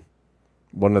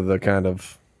 One of the kind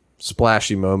of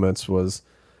splashy moments was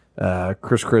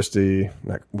Chris Christie.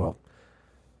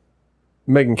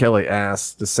 Megyn Kelly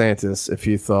asked DeSantis if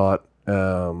he thought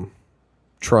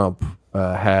Trump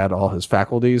had all his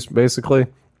faculties, basically,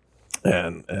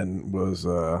 and was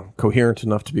coherent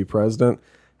enough to be president.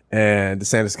 And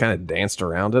DeSantis kind of danced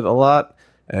around it a lot.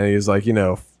 And he was like, you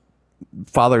know,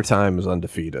 Father Time is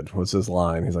undefeated was his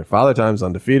line. He's like, Father Time's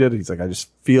undefeated. He's like, I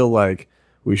just feel like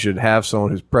we should have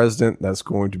someone who's president that's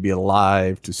going to be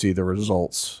alive to see the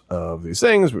results of these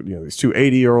things. You know, these two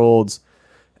 80-year-olds,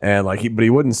 and like, but he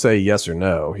wouldn't say yes or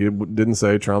no. He didn't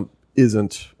say Trump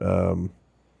doesn't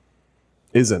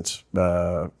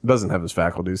have his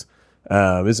faculties,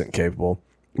 isn't capable.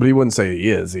 But he wouldn't say he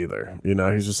is either. You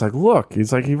know, he's just like, look,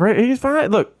 he's like, he's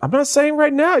fine. Look, I'm not saying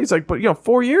right now. He's like, but you know,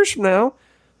 4 years from now.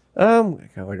 I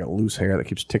got like a loose hair that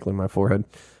keeps tickling my forehead.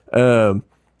 But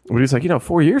he's like, you know,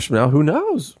 4 years from now, who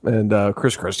knows? And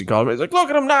Chris Christie called me. He's like, look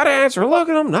at him not answering. Look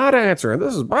at him not answering.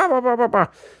 This is blah, blah, blah, blah, blah.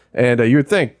 And you would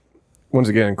think once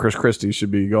again, Chris Christie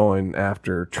should be going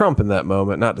after Trump in that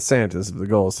moment, not DeSantis, if the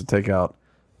goal is to take out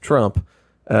Trump.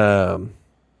 Anyway,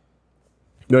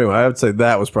 I would say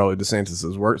that was probably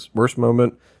DeSantis' worst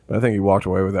moment, but I think he walked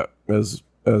away with that as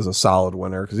a solid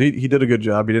winner because he did a good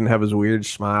job. He didn't have his weird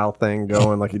smile thing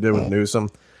going like he did with Newsom.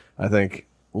 I think,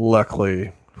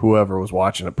 luckily, whoever was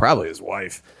watching it, probably his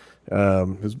wife,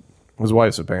 his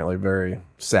wife's apparently very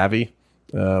savvy.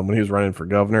 When he was running for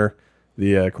governor,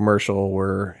 the commercial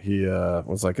where he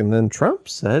was like, and then Trump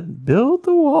said, build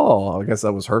the wall. I guess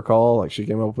that was her call. Like, she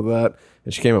came up with that,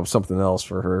 and she came up with something else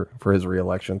for his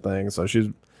reelection thing. So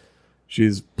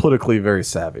she's politically very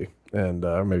savvy, and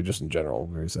or maybe just in general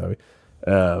very savvy.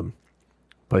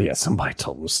 But yeah, somebody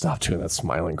told him to stop doing that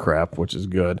smiling crap, which is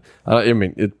good. I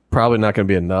mean, it's probably not going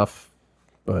to be enough,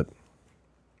 but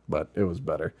it was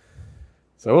better.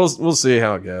 So we'll see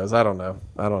how it goes. I don't know.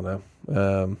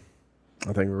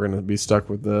 I think we're going to be stuck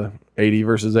with the 80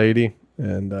 versus 80.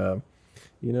 And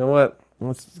you know what?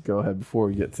 Let's just go ahead before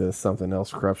we get to something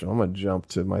else, corruption. I'm going to jump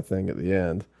to my thing at the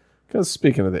end. Because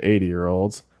speaking of the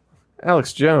 80-year-olds,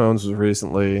 Alex Jones was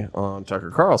recently on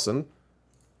Tucker Carlson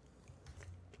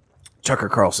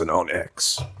on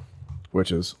X,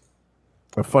 which is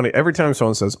a funny. Every time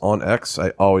someone says on X, I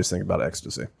always think about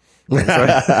ecstasy. So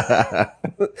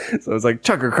it's like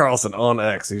Tucker Carlson on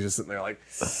X. He's just sitting there like,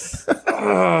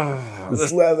 oh,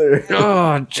 this leather.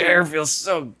 Oh, chair feels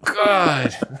so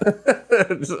good.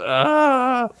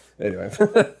 Anyway.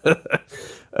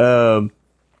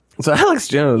 So Alex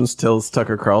Jones tells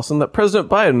Tucker Carlson that President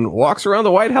Biden walks around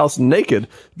the White House naked,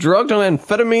 drugged on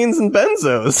amphetamines and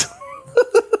benzos.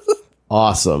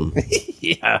 Awesome.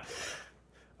 Yeah.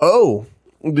 Oh,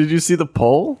 did you see the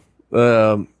poll?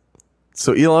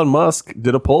 So Elon Musk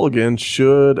did a poll again.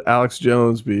 Should Alex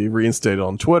Jones be reinstated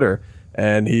on Twitter?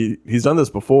 And he's done this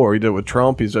before. He did it with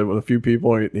Trump. He's done it with a few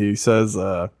people. He says,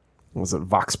 was it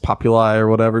Vox Populi or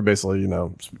whatever? Basically,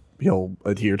 he'll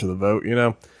adhere to the vote,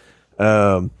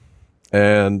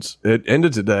 And it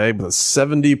ended today with a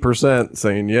 70%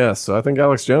 saying yes. So I think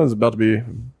Alex Jones is about to be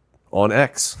on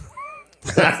X.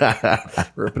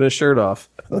 Ripping his shirt off.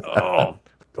 Oh,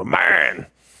 the man.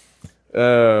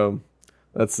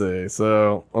 Let's see.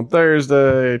 So on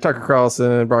Thursday, Tucker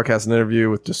Carlson broadcast an interview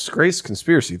with disgraced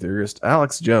conspiracy theorist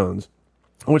Alex Jones,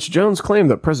 in which Jones claimed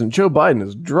that President Joe Biden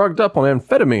is drugged up on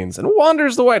amphetamines and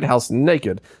wanders the White House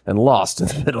naked and lost in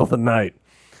the middle of the night.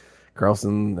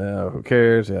 Carlson, who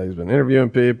cares? Yeah, he's been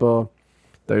interviewing people.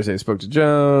 Thursday, he spoke to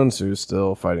Jones, who's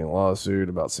still fighting a lawsuit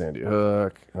about Sandy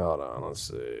Hook. Hold on, let's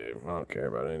see. I don't care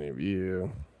about any of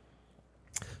you.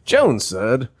 Jones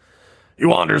said he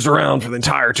wanders around for the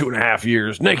entire 2.5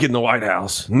 years, naked in the White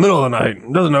House, in the middle of the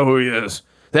night, doesn't know who he is.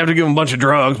 They have to give him a bunch of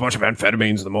drugs, a bunch of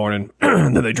amphetamines in the morning,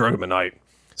 and then they drug him at night.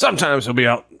 Sometimes he'll be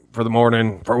out for the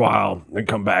morning for a while, then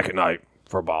come back at night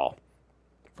for a ball.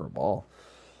 For a ball.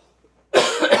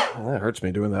 That hurts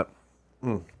me doing that.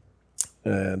 And,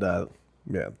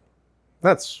 yeah,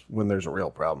 that's when there's a real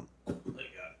problem.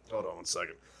 Hold on 1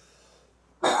 second.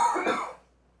 I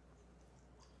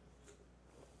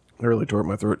really tore up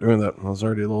my throat doing that. I was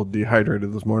already a little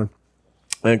dehydrated this morning.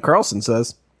 And Carlson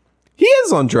says, he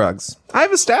is on drugs.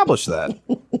 I've established that.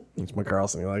 That's my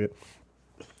Carlson. You like it?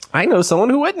 I know someone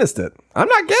who witnessed it. I'm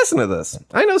not guessing at this.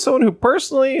 I know someone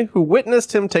who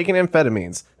witnessed him taking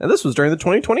amphetamines. And this was during the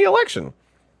 2020 election.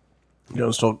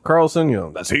 Jones told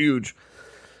Carlson, that's huge.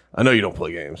 I know you don't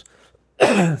play games.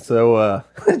 So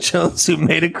Jones, who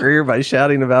made a career by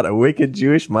shouting about a wicked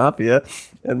Jewish mafia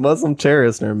and Muslim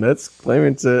terrorists in our midst,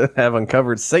 claiming to have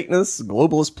uncovered Satanist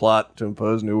globalist plot to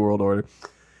impose New World Order.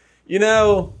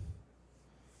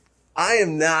 I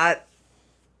am not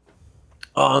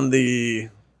on the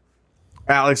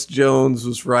Alex Jones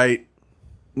was right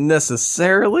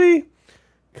necessarily,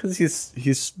 because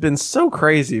he's been so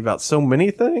crazy about so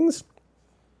many things.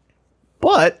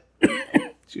 But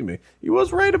excuse me, he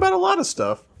was right about a lot of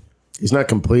stuff. He's not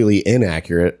completely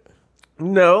inaccurate.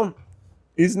 No,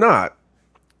 he's not.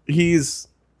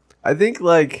 I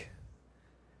think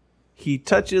he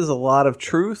touches a lot of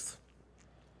truth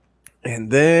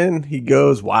and then he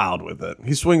goes wild with it.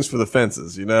 He swings for the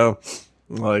fences, but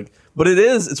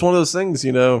it's one of those things,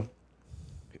 when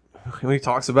he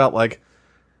talks about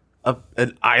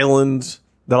an island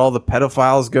that all the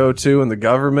pedophiles go to and the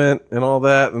government and all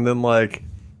that. And then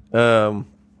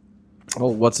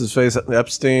what's his face?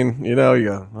 Epstein, you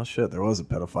go, oh shit, there was a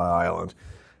pedophile island.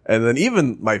 And then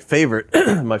even my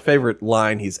favorite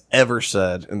line he's ever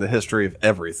said in the history of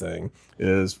everything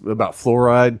is about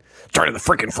fluoride, turning the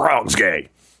freaking frogs gay.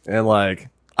 And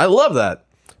I love that.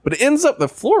 But it ends up that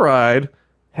fluoride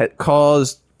had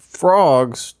caused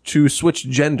frogs to switch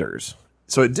genders.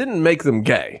 So it didn't make them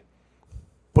gay.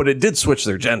 but it did switch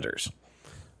their genders.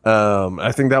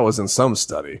 I think that was in some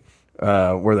study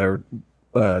where they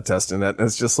were testing it. And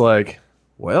it's just like,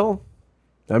 well,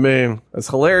 I mean, as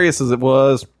hilarious as it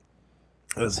was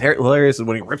hilarious as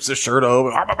when he rips his shirt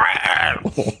open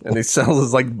and he sells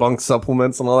his like bunk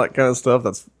supplements and all that kind of stuff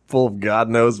that's full of God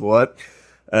knows what.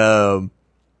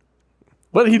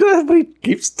 But he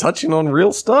keeps touching on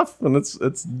real stuff, and it's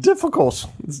difficult.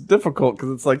 It's difficult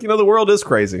because it's like, the world is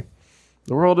crazy.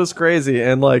 The world is crazy,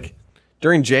 and like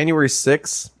during January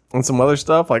 6th and some other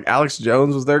stuff, like Alex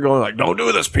Jones was there going like, "Don't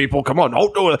do this, people! Come on,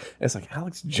 don't do it!" And it's like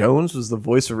Alex Jones was the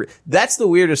voice of that's the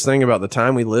weirdest thing about the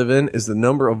time we live in is the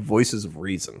number of voices of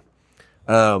reason.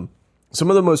 Some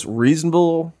of the most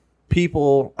reasonable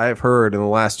people I've heard in the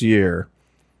last year,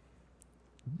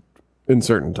 in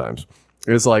certain times,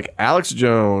 is like Alex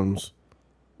Jones,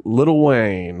 Lil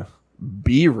Wayne,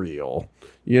 Be Real.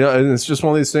 And it's just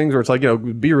one of these things where it's like,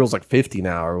 Be Real's like 50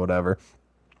 now or whatever.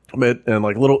 But and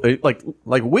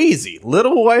like Wheezy,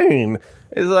 Lil Wayne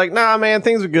is like, nah, man,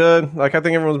 things are good. Like, I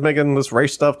think everyone's making this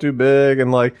race stuff too big,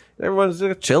 and like everyone's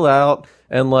gonna chill out,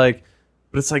 and like,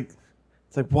 but it's like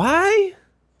why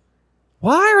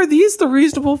are these the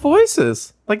reasonable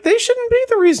voices? Like, they shouldn't be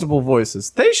the reasonable voices.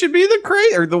 They should be the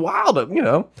crazy or the wild.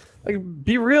 Like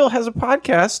Be Real has a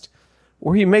podcast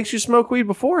where he makes you smoke weed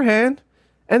beforehand,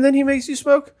 and then he makes you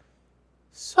smoke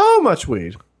so much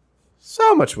weed.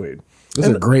 Those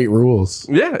are great rules.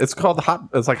 Yeah, it's called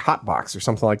it's like Hot Box or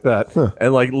something like that. Huh.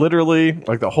 And like literally,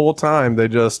 like the whole time they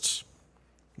just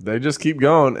keep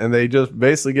going, and they just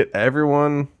basically get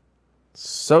everyone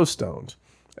so stoned.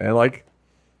 And like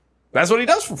that's what he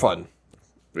does for fun.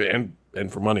 And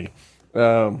for money.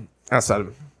 Outside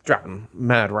of dropping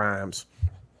mad rhymes.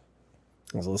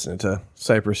 I was listening to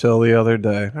Cypress Hill the other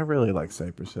day. I really like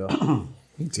Cypress Hill.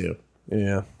 Me too.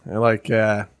 Yeah. And like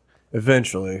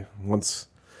eventually, once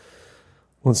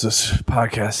this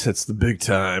podcast hits the big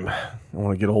time, I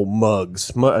want to get old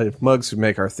Muggs. If Muggs could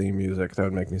make our theme music, that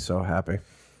would make me so happy.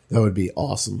 That would be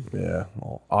awesome. Yeah,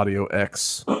 Audio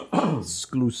X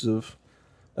exclusive.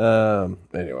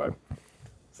 Anyway,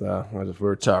 so we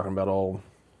were talking about old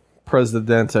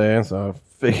Presidente, so I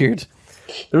figured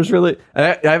there was really.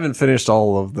 I haven't finished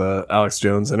all of the Alex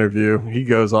Jones interview. He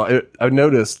goes on. I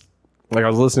noticed, like I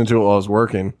was listening to it while I was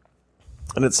working,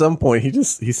 and at some point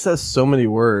he says so many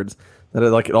words that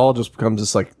it all just becomes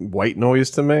this like white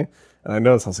noise to me. And I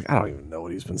noticed, I was like, I don't even know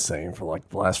what he's been saying for like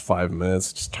the last 5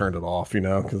 minutes. Just turned it off,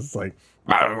 because it's like,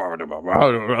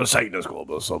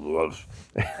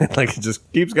 like it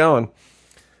just keeps going.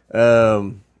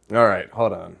 All right,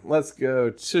 hold on. Let's go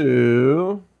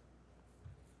to,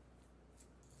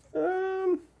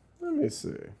 let me see.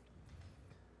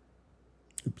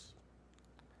 Oops.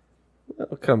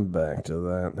 I'll come back to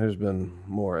that. There's been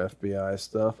more FBI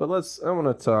stuff, but I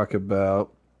want to talk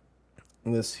about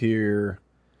this here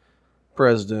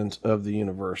president of the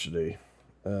university.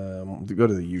 Go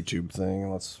to the YouTube thing.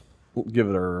 Let's give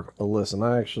it a listen.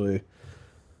 I actually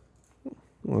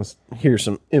want to hear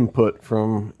some input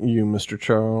from you, Mr.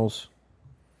 Charles.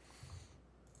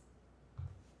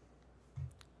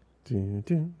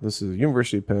 This is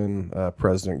University of Penn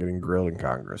president getting grilled in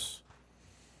Congress.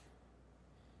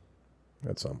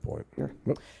 At some point.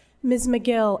 Ms.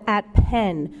 McGill, at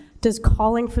Penn, does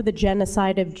calling for the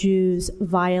genocide of Jews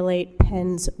violate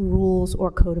Penn's rules or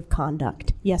code of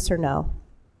conduct? Yes or no?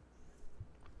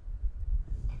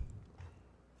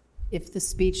 If the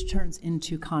speech turns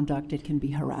into conduct, it can be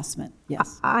harassment.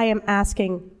 Yes. I am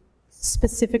asking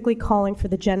specifically calling for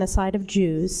the genocide of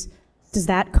Jews. Does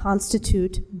that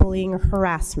constitute bullying or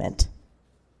harassment?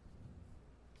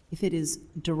 If it is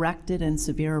directed and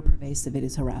severe or pervasive, it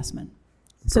is harassment.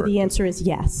 So the answer is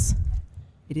yes.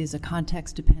 It is a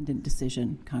context-dependent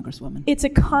decision, Congresswoman. It's a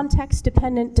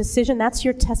context-dependent decision. That's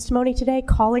your testimony today.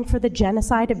 Calling for the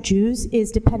genocide of Jews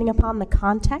is depending upon the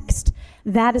context.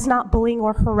 That is not bullying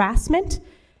or harassment.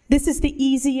 This is the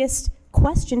easiest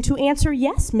question to answer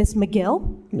yes, Ms.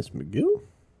 McGill. Miss McGill?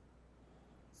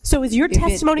 So is your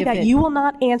testimony that you will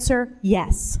not answer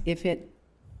yes? If it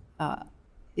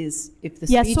if the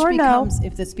yes speech or becomes no?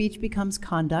 if the speech becomes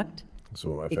conduct,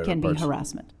 it can be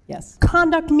harassment. Yes.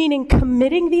 Conduct meaning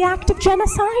committing the act of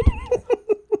genocide?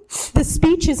 The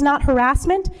speech is not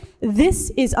harassment? This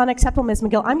is unacceptable, Ms.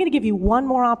 McGill. I'm going to give you one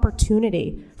more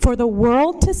opportunity for the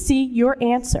world to see your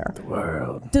answer. The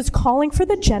world. Does calling for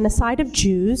the genocide of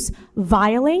Jews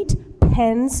violate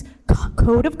Penn's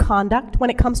code of conduct when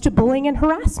it comes to bullying and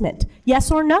harassment? Yes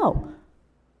or no?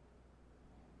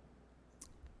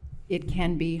 It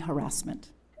can be harassment.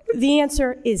 The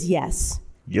answer is yes.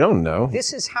 You don't know.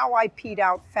 This is how I peed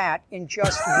out fat in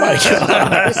just weeks.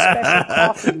 This special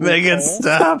coffee Make it loophole-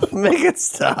 stop. Make it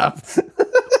stop.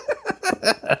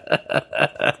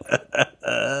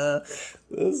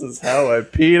 This is how I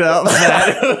peed out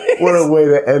fat. What a way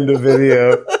to end a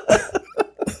video.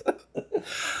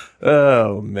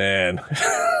 Oh, man.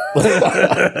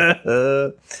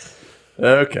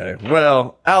 Okay.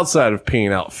 Well, outside of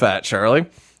peeing out fat, Charlie.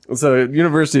 So,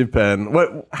 University of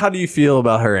Penn, how do you feel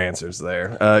about her answers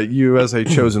there? You as a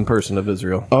chosen person of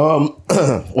Israel.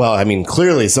 Well, I mean,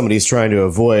 clearly somebody's trying to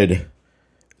avoid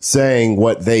saying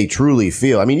what they truly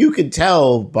feel. I mean, you could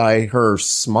tell by her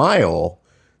smile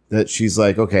that she's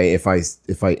like, okay, if I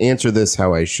answer this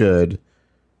how I should,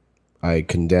 I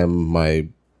condemn my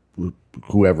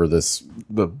whoever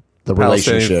the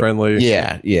relationship friendly.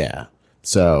 Yeah.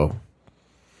 So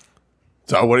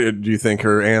what do you think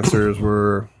her answers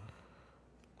were?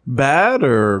 Bad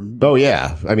or oh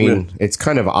yeah, I mean it's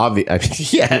kind of obvious. I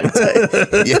mean,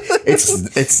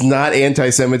 it's not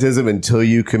anti-Semitism until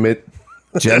you commit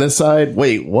genocide.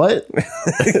 Wait, what?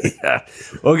 Yeah.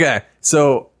 Okay.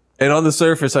 So, and on the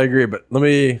surface, I agree, but let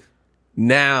me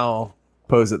now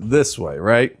pose it this way,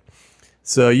 right?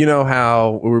 So you know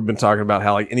how we've been talking about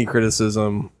how like any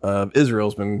criticism of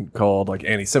Israel's been called like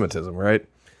anti-Semitism, right?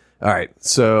 All right.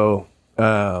 So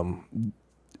the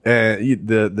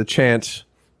chant,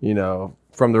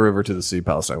 from the river to the sea,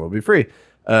 Palestine will be free.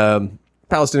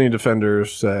 Palestinian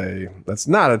defenders say that's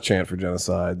not a chant for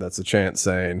genocide. That's a chant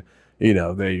saying,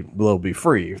 they will be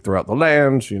free throughout the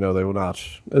land. They will not.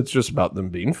 It's just about them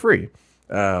being free.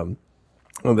 And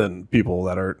then people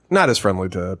that are not as friendly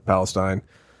to Palestine,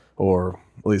 or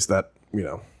at least that,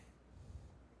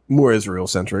 more Israel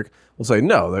centric, will say,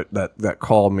 no, that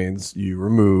call means you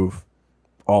remove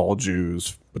all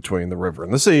Jews between the river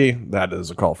and the sea. That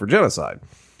is a call for genocide.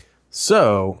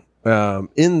 So,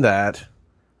 in that,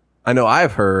 I know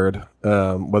I've heard,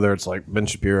 whether it's like Ben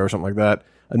Shapiro or something like that,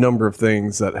 a number of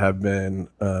things that have been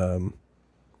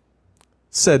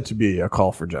said to be a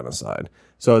call for genocide.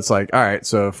 So it's like, all right,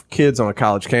 so if kids on a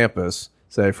college campus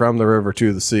say from the river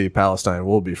to the sea, Palestine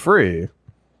will be free,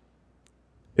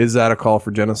 is that a call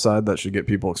for genocide that should get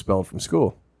people expelled from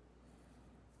school?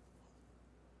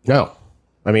 No.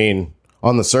 I mean,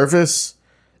 on the surface,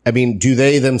 do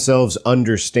they themselves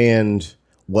understand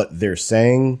what they're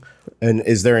saying? And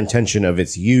is their intention of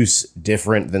its use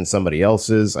different than somebody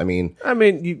else's? You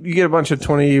get a bunch of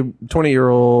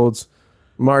 20-year-olds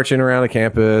marching around a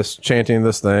campus, chanting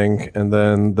this thing, and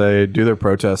then they do their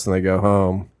protest and they go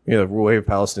home. Wave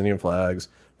Palestinian flags.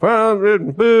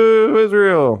 Boo,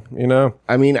 Israel,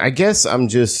 I guess I'm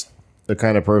just the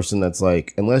kind of person that's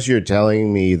like, unless you're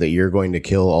telling me that you're going to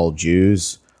kill all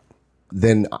Jews,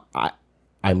 then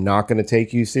I'm not going to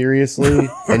take you seriously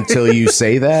until you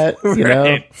say that, you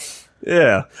know?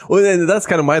 Yeah. Well, and that's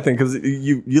kind of my thing, because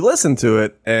you listen to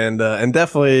it, and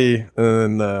definitely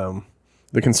in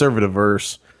the conservative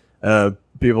verse,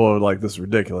 people are like, this is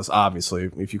ridiculous. Obviously,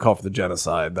 if you call for the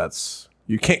genocide,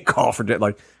 you can't call for,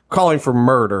 calling for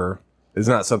murder is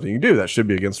not something you do. That should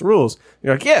be against the rules.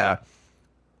 You're like, yeah.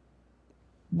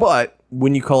 But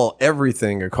when you call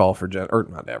everything a call for or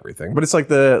not everything, but it's like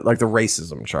the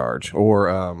racism charge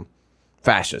or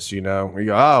fascist, where you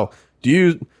go, oh, do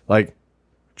you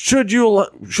should you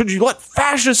let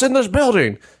fascists in this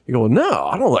building? You go, well, no,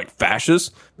 I don't like fascists.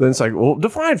 But then it's like, well,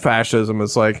 define fascism.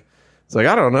 It's like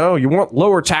I don't know. You want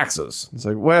lower taxes. It's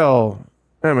like, well,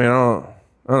 I don't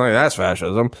think that's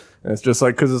fascism. And it's just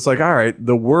like, because it's like, all right,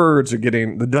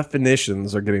 the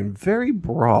definitions are getting very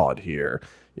broad here,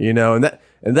 and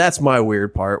that's my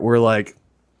weird part. Where like,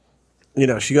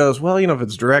 she goes, well, if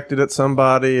it's directed at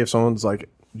somebody, if someone's like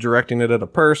directing it at a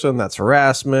person, that's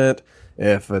harassment.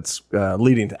 If it's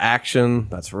leading to action,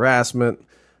 that's harassment.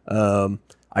 I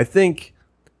think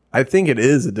it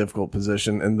is a difficult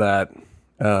position in that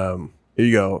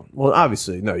you go, well,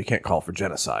 obviously, no, you can't call for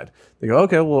genocide. They go,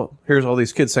 okay, well, here's all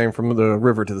these kids saying from the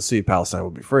river to the sea, Palestine will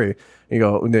be free. You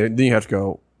go, then you have to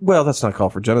go, well, that's not a call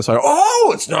for genocide.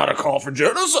 Oh, it's not a call for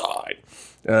genocide.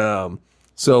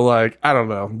 So like, I don't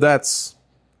know. That's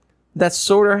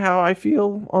sort of how I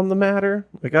feel on the matter.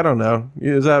 Like, I don't know.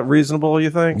 Is that reasonable, you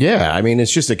think? Yeah,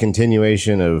 it's just a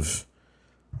continuation of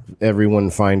everyone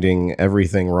finding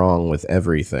everything wrong with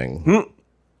everything.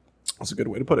 That's a good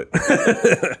way to put it.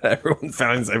 Everyone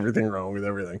finds everything wrong with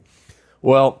everything.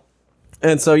 Well,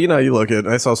 and so, you look at,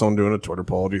 I saw someone doing a Twitter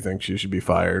poll. Do you think she should be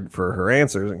fired for her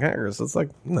answers? And Congress, it's like,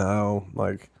 no.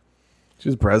 Like,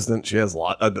 she's president. She has a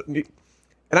lot. And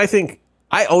I think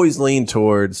I always lean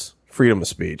towards freedom of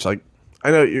speech. Like,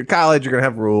 I know your college, you're going to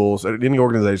have rules. Any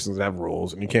organization's going to have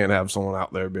rules. And you can't have someone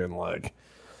out there being like,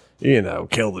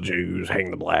 kill the Jews,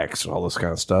 hang the blacks, all this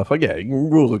kind of stuff. Like, yeah, you can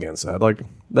rule against that. Like,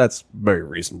 that's very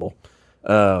reasonable.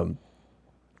 But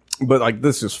like,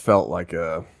 this just felt like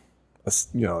a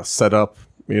setup,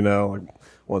 like,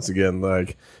 once again,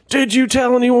 like, did you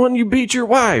tell anyone you beat your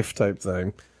wife type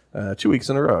thing. 2 weeks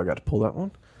in a row, I got to pull that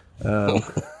one.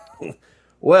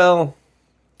 Well,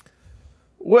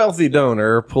 wealthy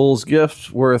donor pulls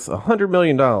gift worth $100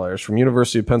 million from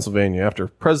University of Pennsylvania after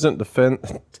president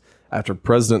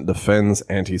defends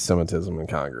anti-Semitism in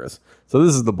Congress. So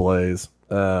this is the Blaze,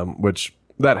 which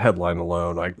that headline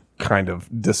alone, I kind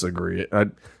of disagree.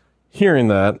 Hearing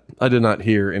that, I did not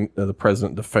hear the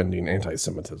president defending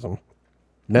anti-Semitism.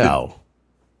 No.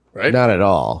 Right? Not at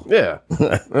all. Yeah.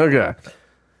 Okay.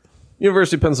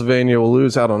 University of Pennsylvania will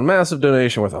lose out on a massive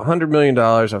donation worth $100 million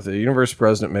after the university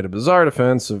president made a bizarre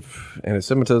defense of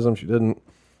anti-Semitism. She didn't.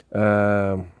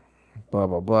 Blah,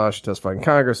 blah, blah. She testified in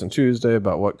Congress on Tuesday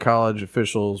about what college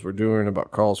officials were doing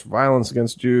about calls for violence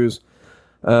against Jews.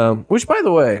 Which, by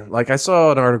the way, like, I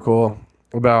saw an article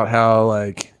about how,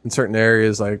 like, in certain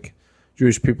areas, like,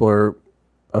 Jewish people are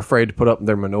afraid to put up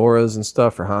their menorahs and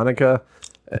stuff for Hanukkah.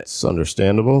 It's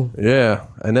understandable. Yeah,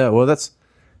 I know. Well, that's...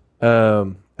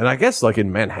 and I guess, like,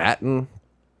 in Manhattan...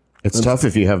 It's tough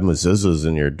if you have mezuzahs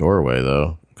in your doorway,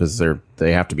 though, because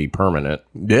they have to be permanent.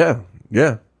 Yeah.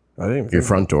 I think your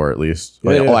front door, at least.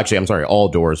 Yeah, yeah. Oh, actually, I'm sorry, all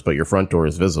doors, but your front door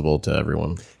is visible to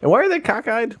everyone. And why are they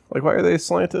cockeyed? Like, why are they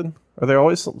slanted? Are they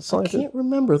always slanted? I can't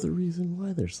remember the reason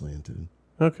why they're slanted.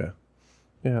 Okay.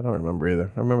 Yeah, I don't remember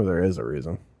either. I remember there is a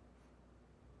reason.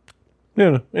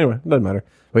 Yeah, no, anyway, it doesn't matter.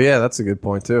 But yeah, that's a good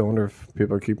point, too. I wonder if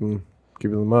people are keeping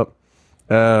them up.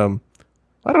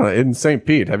 I don't know. In St.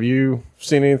 Pete, have you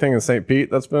seen anything in St. Pete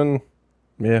that's been...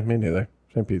 Yeah, me neither.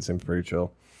 St. Pete seems pretty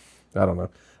chill. I don't know.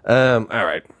 All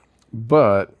right.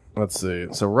 But, let's see.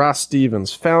 So, Ross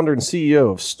Stevens, founder and CEO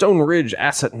of Stone Ridge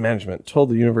Asset Management, told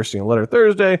the university in a letter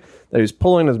Thursday that he's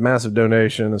pulling his massive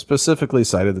donation and specifically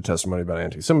cited the testimony about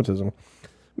anti-Semitism.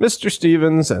 Mr.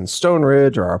 Stevens and Stone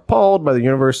Ridge are appalled by the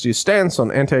university's stance on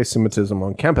anti-Semitism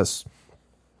on campus.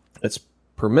 Its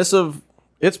permissive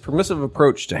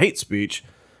approach to hate speech,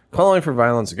 calling for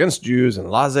violence against Jews, and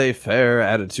laissez-faire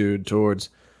attitude towards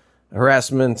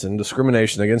harassment and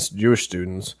discrimination against Jewish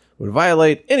students would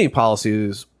violate any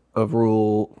policies of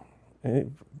rules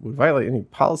that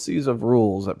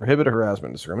prohibit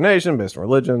harassment and discrimination based on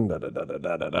religion.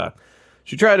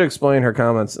 She tried to explain her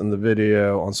comments in the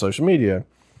video on social media.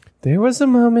 There was a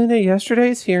moment at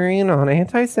yesterday's hearing on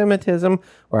anti-Semitism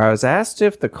where I was asked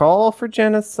if the call for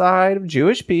genocide of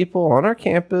Jewish people on our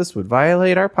campus would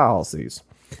violate our policies.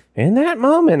 In that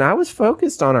moment, I was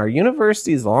focused on our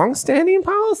university's long-standing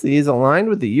policies aligned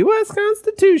with the U.S.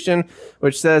 Constitution,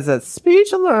 which says that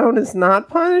speech alone is not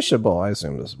punishable. I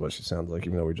assume this is what she sounds like,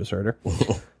 even though we just heard her.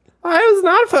 I was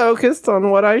not focused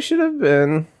on what I should have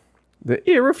been. The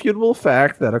irrefutable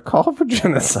fact that a call for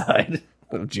genocide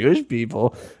of Jewish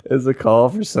people is a call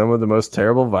for some of the most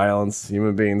terrible violence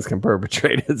human beings can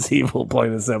perpetrate. It's evil,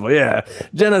 plain and simple. Yeah,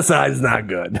 genocide's not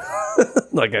good.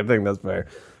 Like, I think that's fair.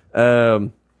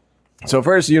 So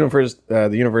first, the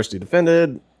university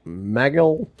defended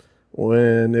Magil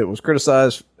when it was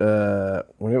criticized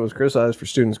for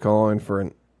students calling for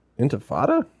an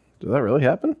intifada. Did that really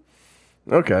happen?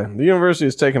 Okay. The university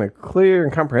has taken a clear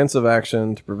and comprehensive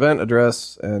action to prevent,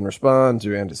 address, and respond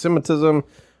to anti-Semitism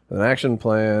with an action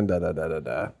plan,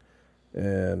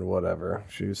 and whatever.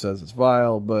 She says it's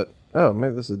vile, but, oh,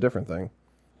 maybe this is a different thing.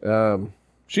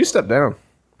 She stepped down.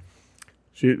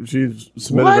 She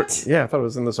submitted... What? Yeah, I thought it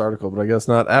was in this article, but I guess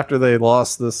not. After they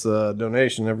lost this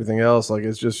donation and everything else, like,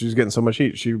 it's just she's getting so much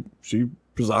heat. She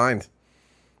resigned.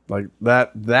 Like,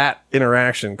 that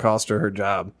interaction cost her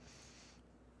job.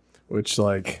 Which,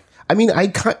 like... I mean,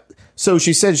 so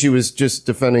she said she was just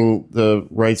defending the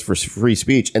rights for free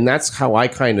speech, and that's how I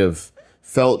kind of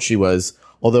felt she was.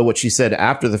 Although what she said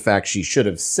after the fact, she should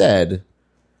have said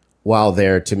while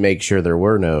there to make sure there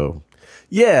were no...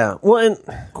 Yeah, well,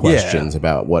 questions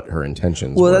about what her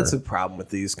intentions were. Well, that's the problem with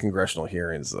these congressional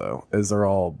hearings, though, is they're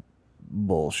all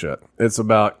bullshit. It's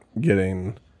about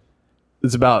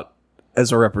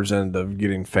as a representative,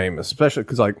 getting famous, especially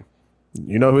because, like,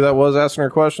 you know who that was asking her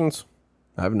questions?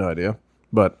 I have no idea.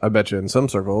 But I bet you in some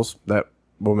circles, that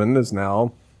woman is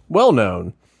now well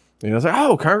known. You know, it's like,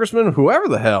 oh, Congressman, whoever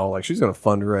the hell, like, she's going to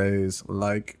fundraise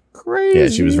like crazy. Yeah,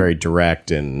 she was very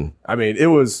direct and... I mean, it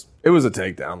was a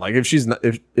takedown. Like, if she's not,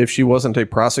 if she wasn't a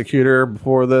prosecutor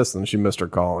before this, then she missed her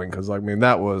calling. Because, like, I mean,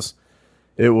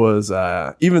 it was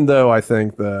even though I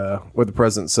think what the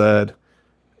president said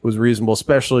was reasonable,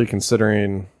 especially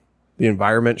considering the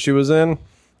environment she was in.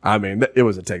 I mean, it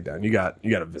was a takedown. You got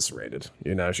eviscerated.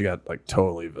 You know, she got like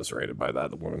totally eviscerated by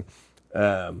that woman.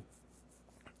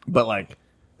 But like,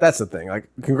 that's the thing. Like,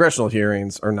 congressional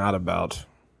hearings are not about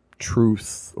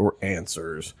truth or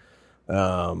answers.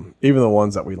 Even the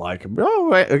ones that we like,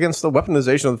 against the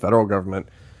weaponization of the federal government,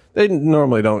 they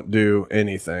normally don't do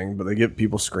anything, but they give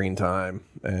people screen time.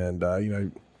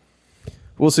 And,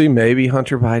 we'll see. Maybe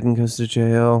Hunter Biden goes to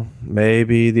jail.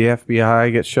 Maybe the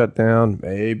FBI gets shut down.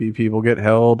 Maybe people get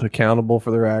held accountable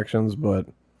for their actions. But,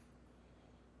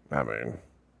 I mean,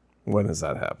 when has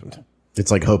that happened?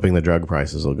 It's like hoping the drug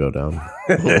prices will go down.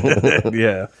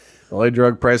 Yeah. The only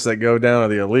drug prices that go down are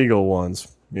the illegal ones,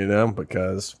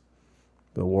 because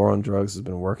the war on drugs has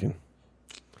been working.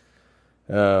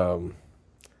 So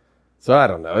I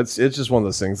don't know. It's just one of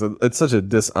those things. It's such a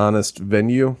dishonest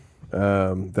venue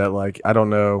that, like, I don't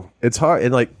know. It's hard.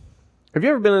 And, like, have you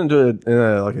ever been into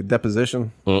a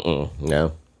deposition?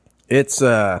 No. It's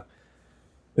a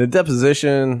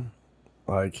deposition,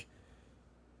 like,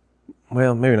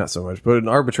 well, maybe not so much, but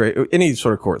an any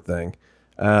sort of court thing.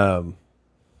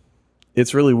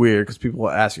 It's really weird because people will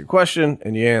ask you a question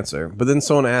and you answer, but then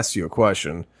someone asks you a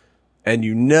question and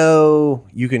you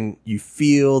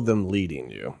feel them leading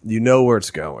you. You know where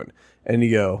it's going. And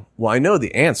you go, well, I know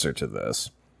the answer to this,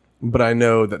 but I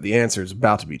know that the answer is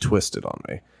about to be twisted on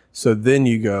me. So then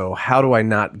you go, how do I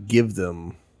not give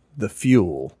them the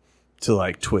fuel to,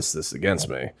 like, twist this against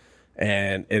me?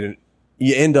 And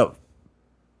you end up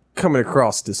coming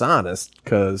across dishonest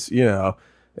because,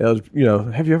 have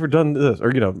you ever done this? Or,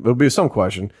 it'll be some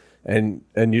question and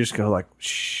you just go like,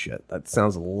 shit, that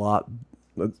sounds a lot.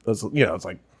 It's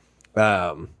like,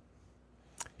 have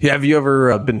you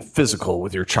ever been physical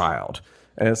with your child?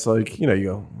 And it's like, you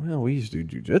go, well, we used to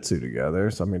do jujitsu together.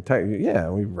 So, I mean, yeah,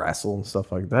 we wrestle and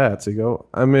stuff like that. So you go,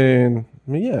 I mean,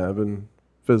 yeah, I've been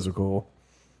physical.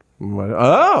 I'm like,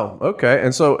 oh, okay.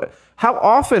 And so how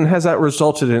often has that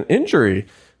resulted in injury?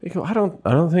 They go, I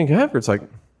don't think ever. It's like,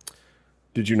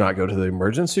 did you not go to the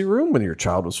emergency room when your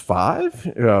child was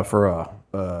 5 for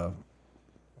a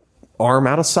arm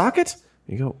out of socket?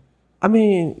 You go, I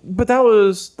mean, but that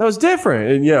was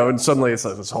different. And, and suddenly it's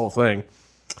like this whole thing.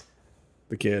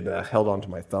 The kid held onto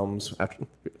my thumbs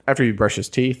after you brush his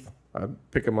teeth. I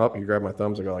pick him up, you grab my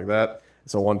thumbs, I go like that.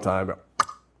 So one time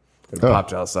it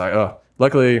popped outside. Oh,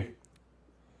 luckily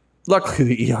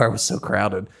the ER was so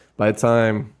crowded. By the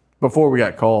time before we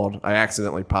got called, I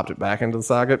accidentally popped it back into the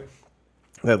socket.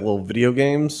 They had little video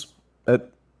games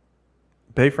at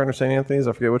Bayfront or St. Anthony's.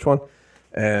 I forget which one.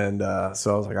 And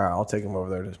so I was like, all right, I'll take him over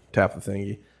there to tap the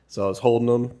thingy. So I was holding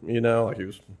him, like he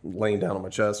was laying down on my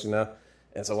chest, And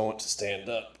so I went to stand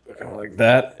up kind of like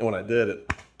that. And when I did,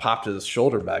 it popped his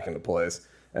shoulder back into place.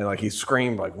 And, like, he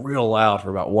screamed, like, real loud for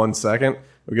about 1 second.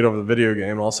 We get over the video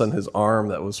game, and all of a sudden his arm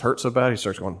that was hurt so bad, he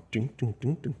starts going, ding, ding,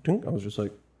 ding, ding, ding. I was just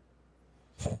like,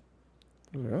 I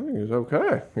think he's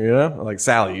okay. Like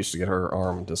Sally used to get her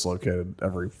arm dislocated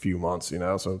every few months,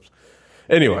 So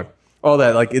anyway, all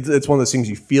that, like, it's one of those things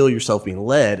you feel yourself being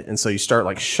led. And so you start,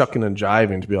 like, shucking and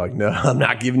jiving to be like, no, I'm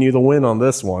not giving you the win on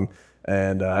this one.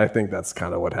 And I think that's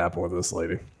kind of what happened with this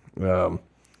lady. But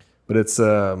it's,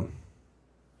 I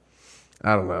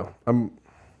don't know.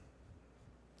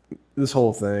 This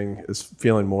whole thing is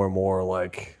feeling more and more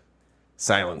like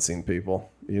silencing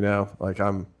people, like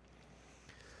I'm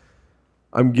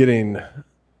getting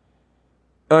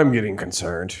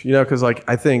concerned, because, like,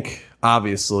 I think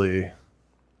obviously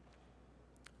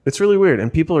it's really weird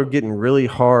and people are getting really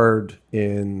hard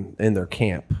in their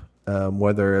camp,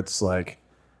 whether it's like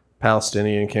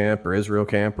Palestinian camp or Israel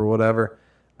camp or whatever.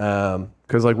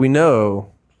 Because, like, we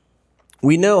know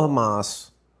Hamas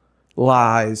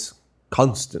lies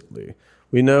constantly.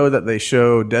 We know that they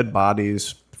show dead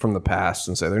bodies from the past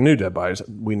and say they're new dead bodies.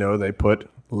 We know they put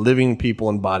living people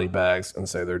in body bags and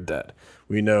say they're dead.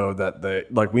 We know that they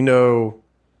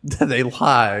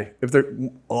lie.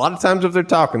 A lot of times if they're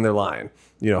talking, they're lying.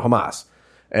 Hamas.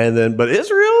 But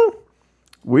Israel,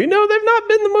 we know they've not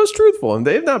been the most truthful and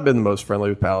they've not been the most friendly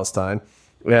with Palestine.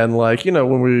 And, like,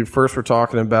 when we first were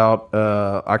talking about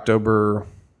October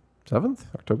 7th,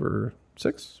 October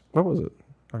 6th, what was it?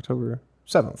 October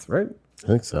 7th, right? I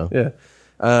think so. Yeah.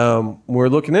 We're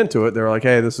looking into it. They were like,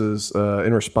 hey, this is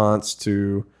in response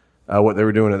to what they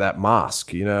were doing at that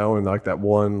mosque, and, like, that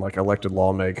one, like, elected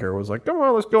lawmaker was like, come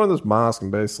on, let's go in this mosque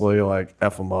and basically, like,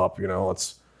 F them up,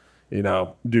 let's,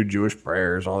 do Jewish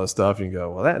prayers and all this stuff. And you go,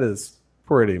 well, that is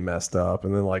pretty messed up.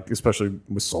 And then, like, especially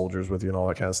with soldiers with you and all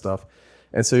that kind of stuff.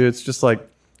 And so it's just like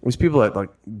these people that, like,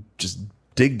 just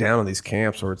dig down in these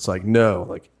camps where it's like, no,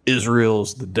 like,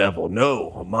 Israel's the devil.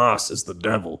 No, Hamas is the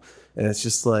devil. And it's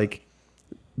just like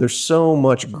there's so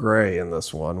much gray in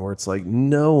this one where it's like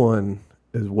no one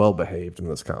is well behaved in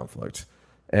this conflict.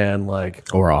 And like,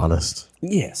 or honest.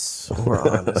 Yes, we're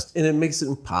honest. And it makes it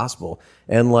impossible.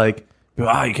 And like, you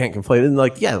can't conflate it. And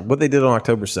like, yeah, what they did on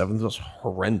October 7th was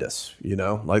horrendous, you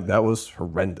know? Like, that was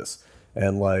horrendous.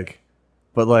 And like,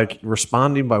 but like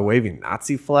responding by waving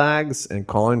Nazi flags and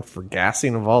calling for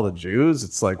gassing of all the Jews,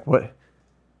 it's like, what?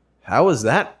 How is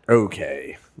that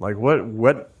okay? Like, what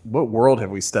world have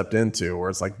we stepped into where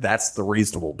it's like, that's the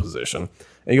reasonable position?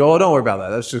 And you go, oh, don't worry about that.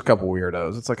 That's just a couple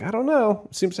weirdos. It's like, I don't know.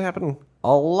 It seems to happen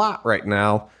a lot right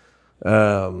now. I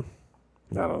don't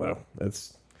know.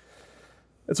 It's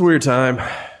a weird time.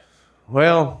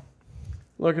 Well,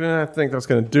 looking at it, I think that's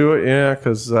going to do it. Yeah,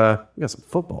 because we got some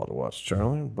football to watch,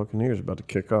 Charlie. Buccaneers are about to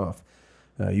kick off.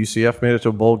 UCF made it to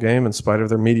a bowl game in spite of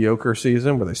their mediocre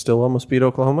season, where they still almost beat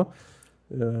Oklahoma.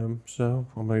 So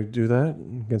I'm going to do that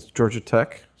against Georgia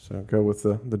Tech. So go with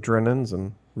the Drennans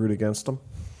and root against them.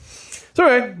 So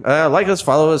anyway, like us,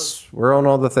 follow us. We're on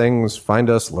all the things. Find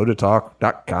us,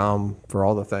 loadedtalk.com for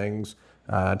all the things.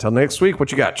 Until next week,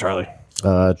 what you got, Charlie?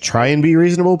 Try and be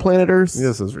reasonable, Planet Earth.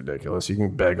 This is ridiculous. You can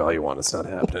beg all you want. It's not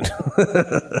happening.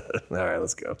 All right,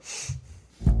 let's go.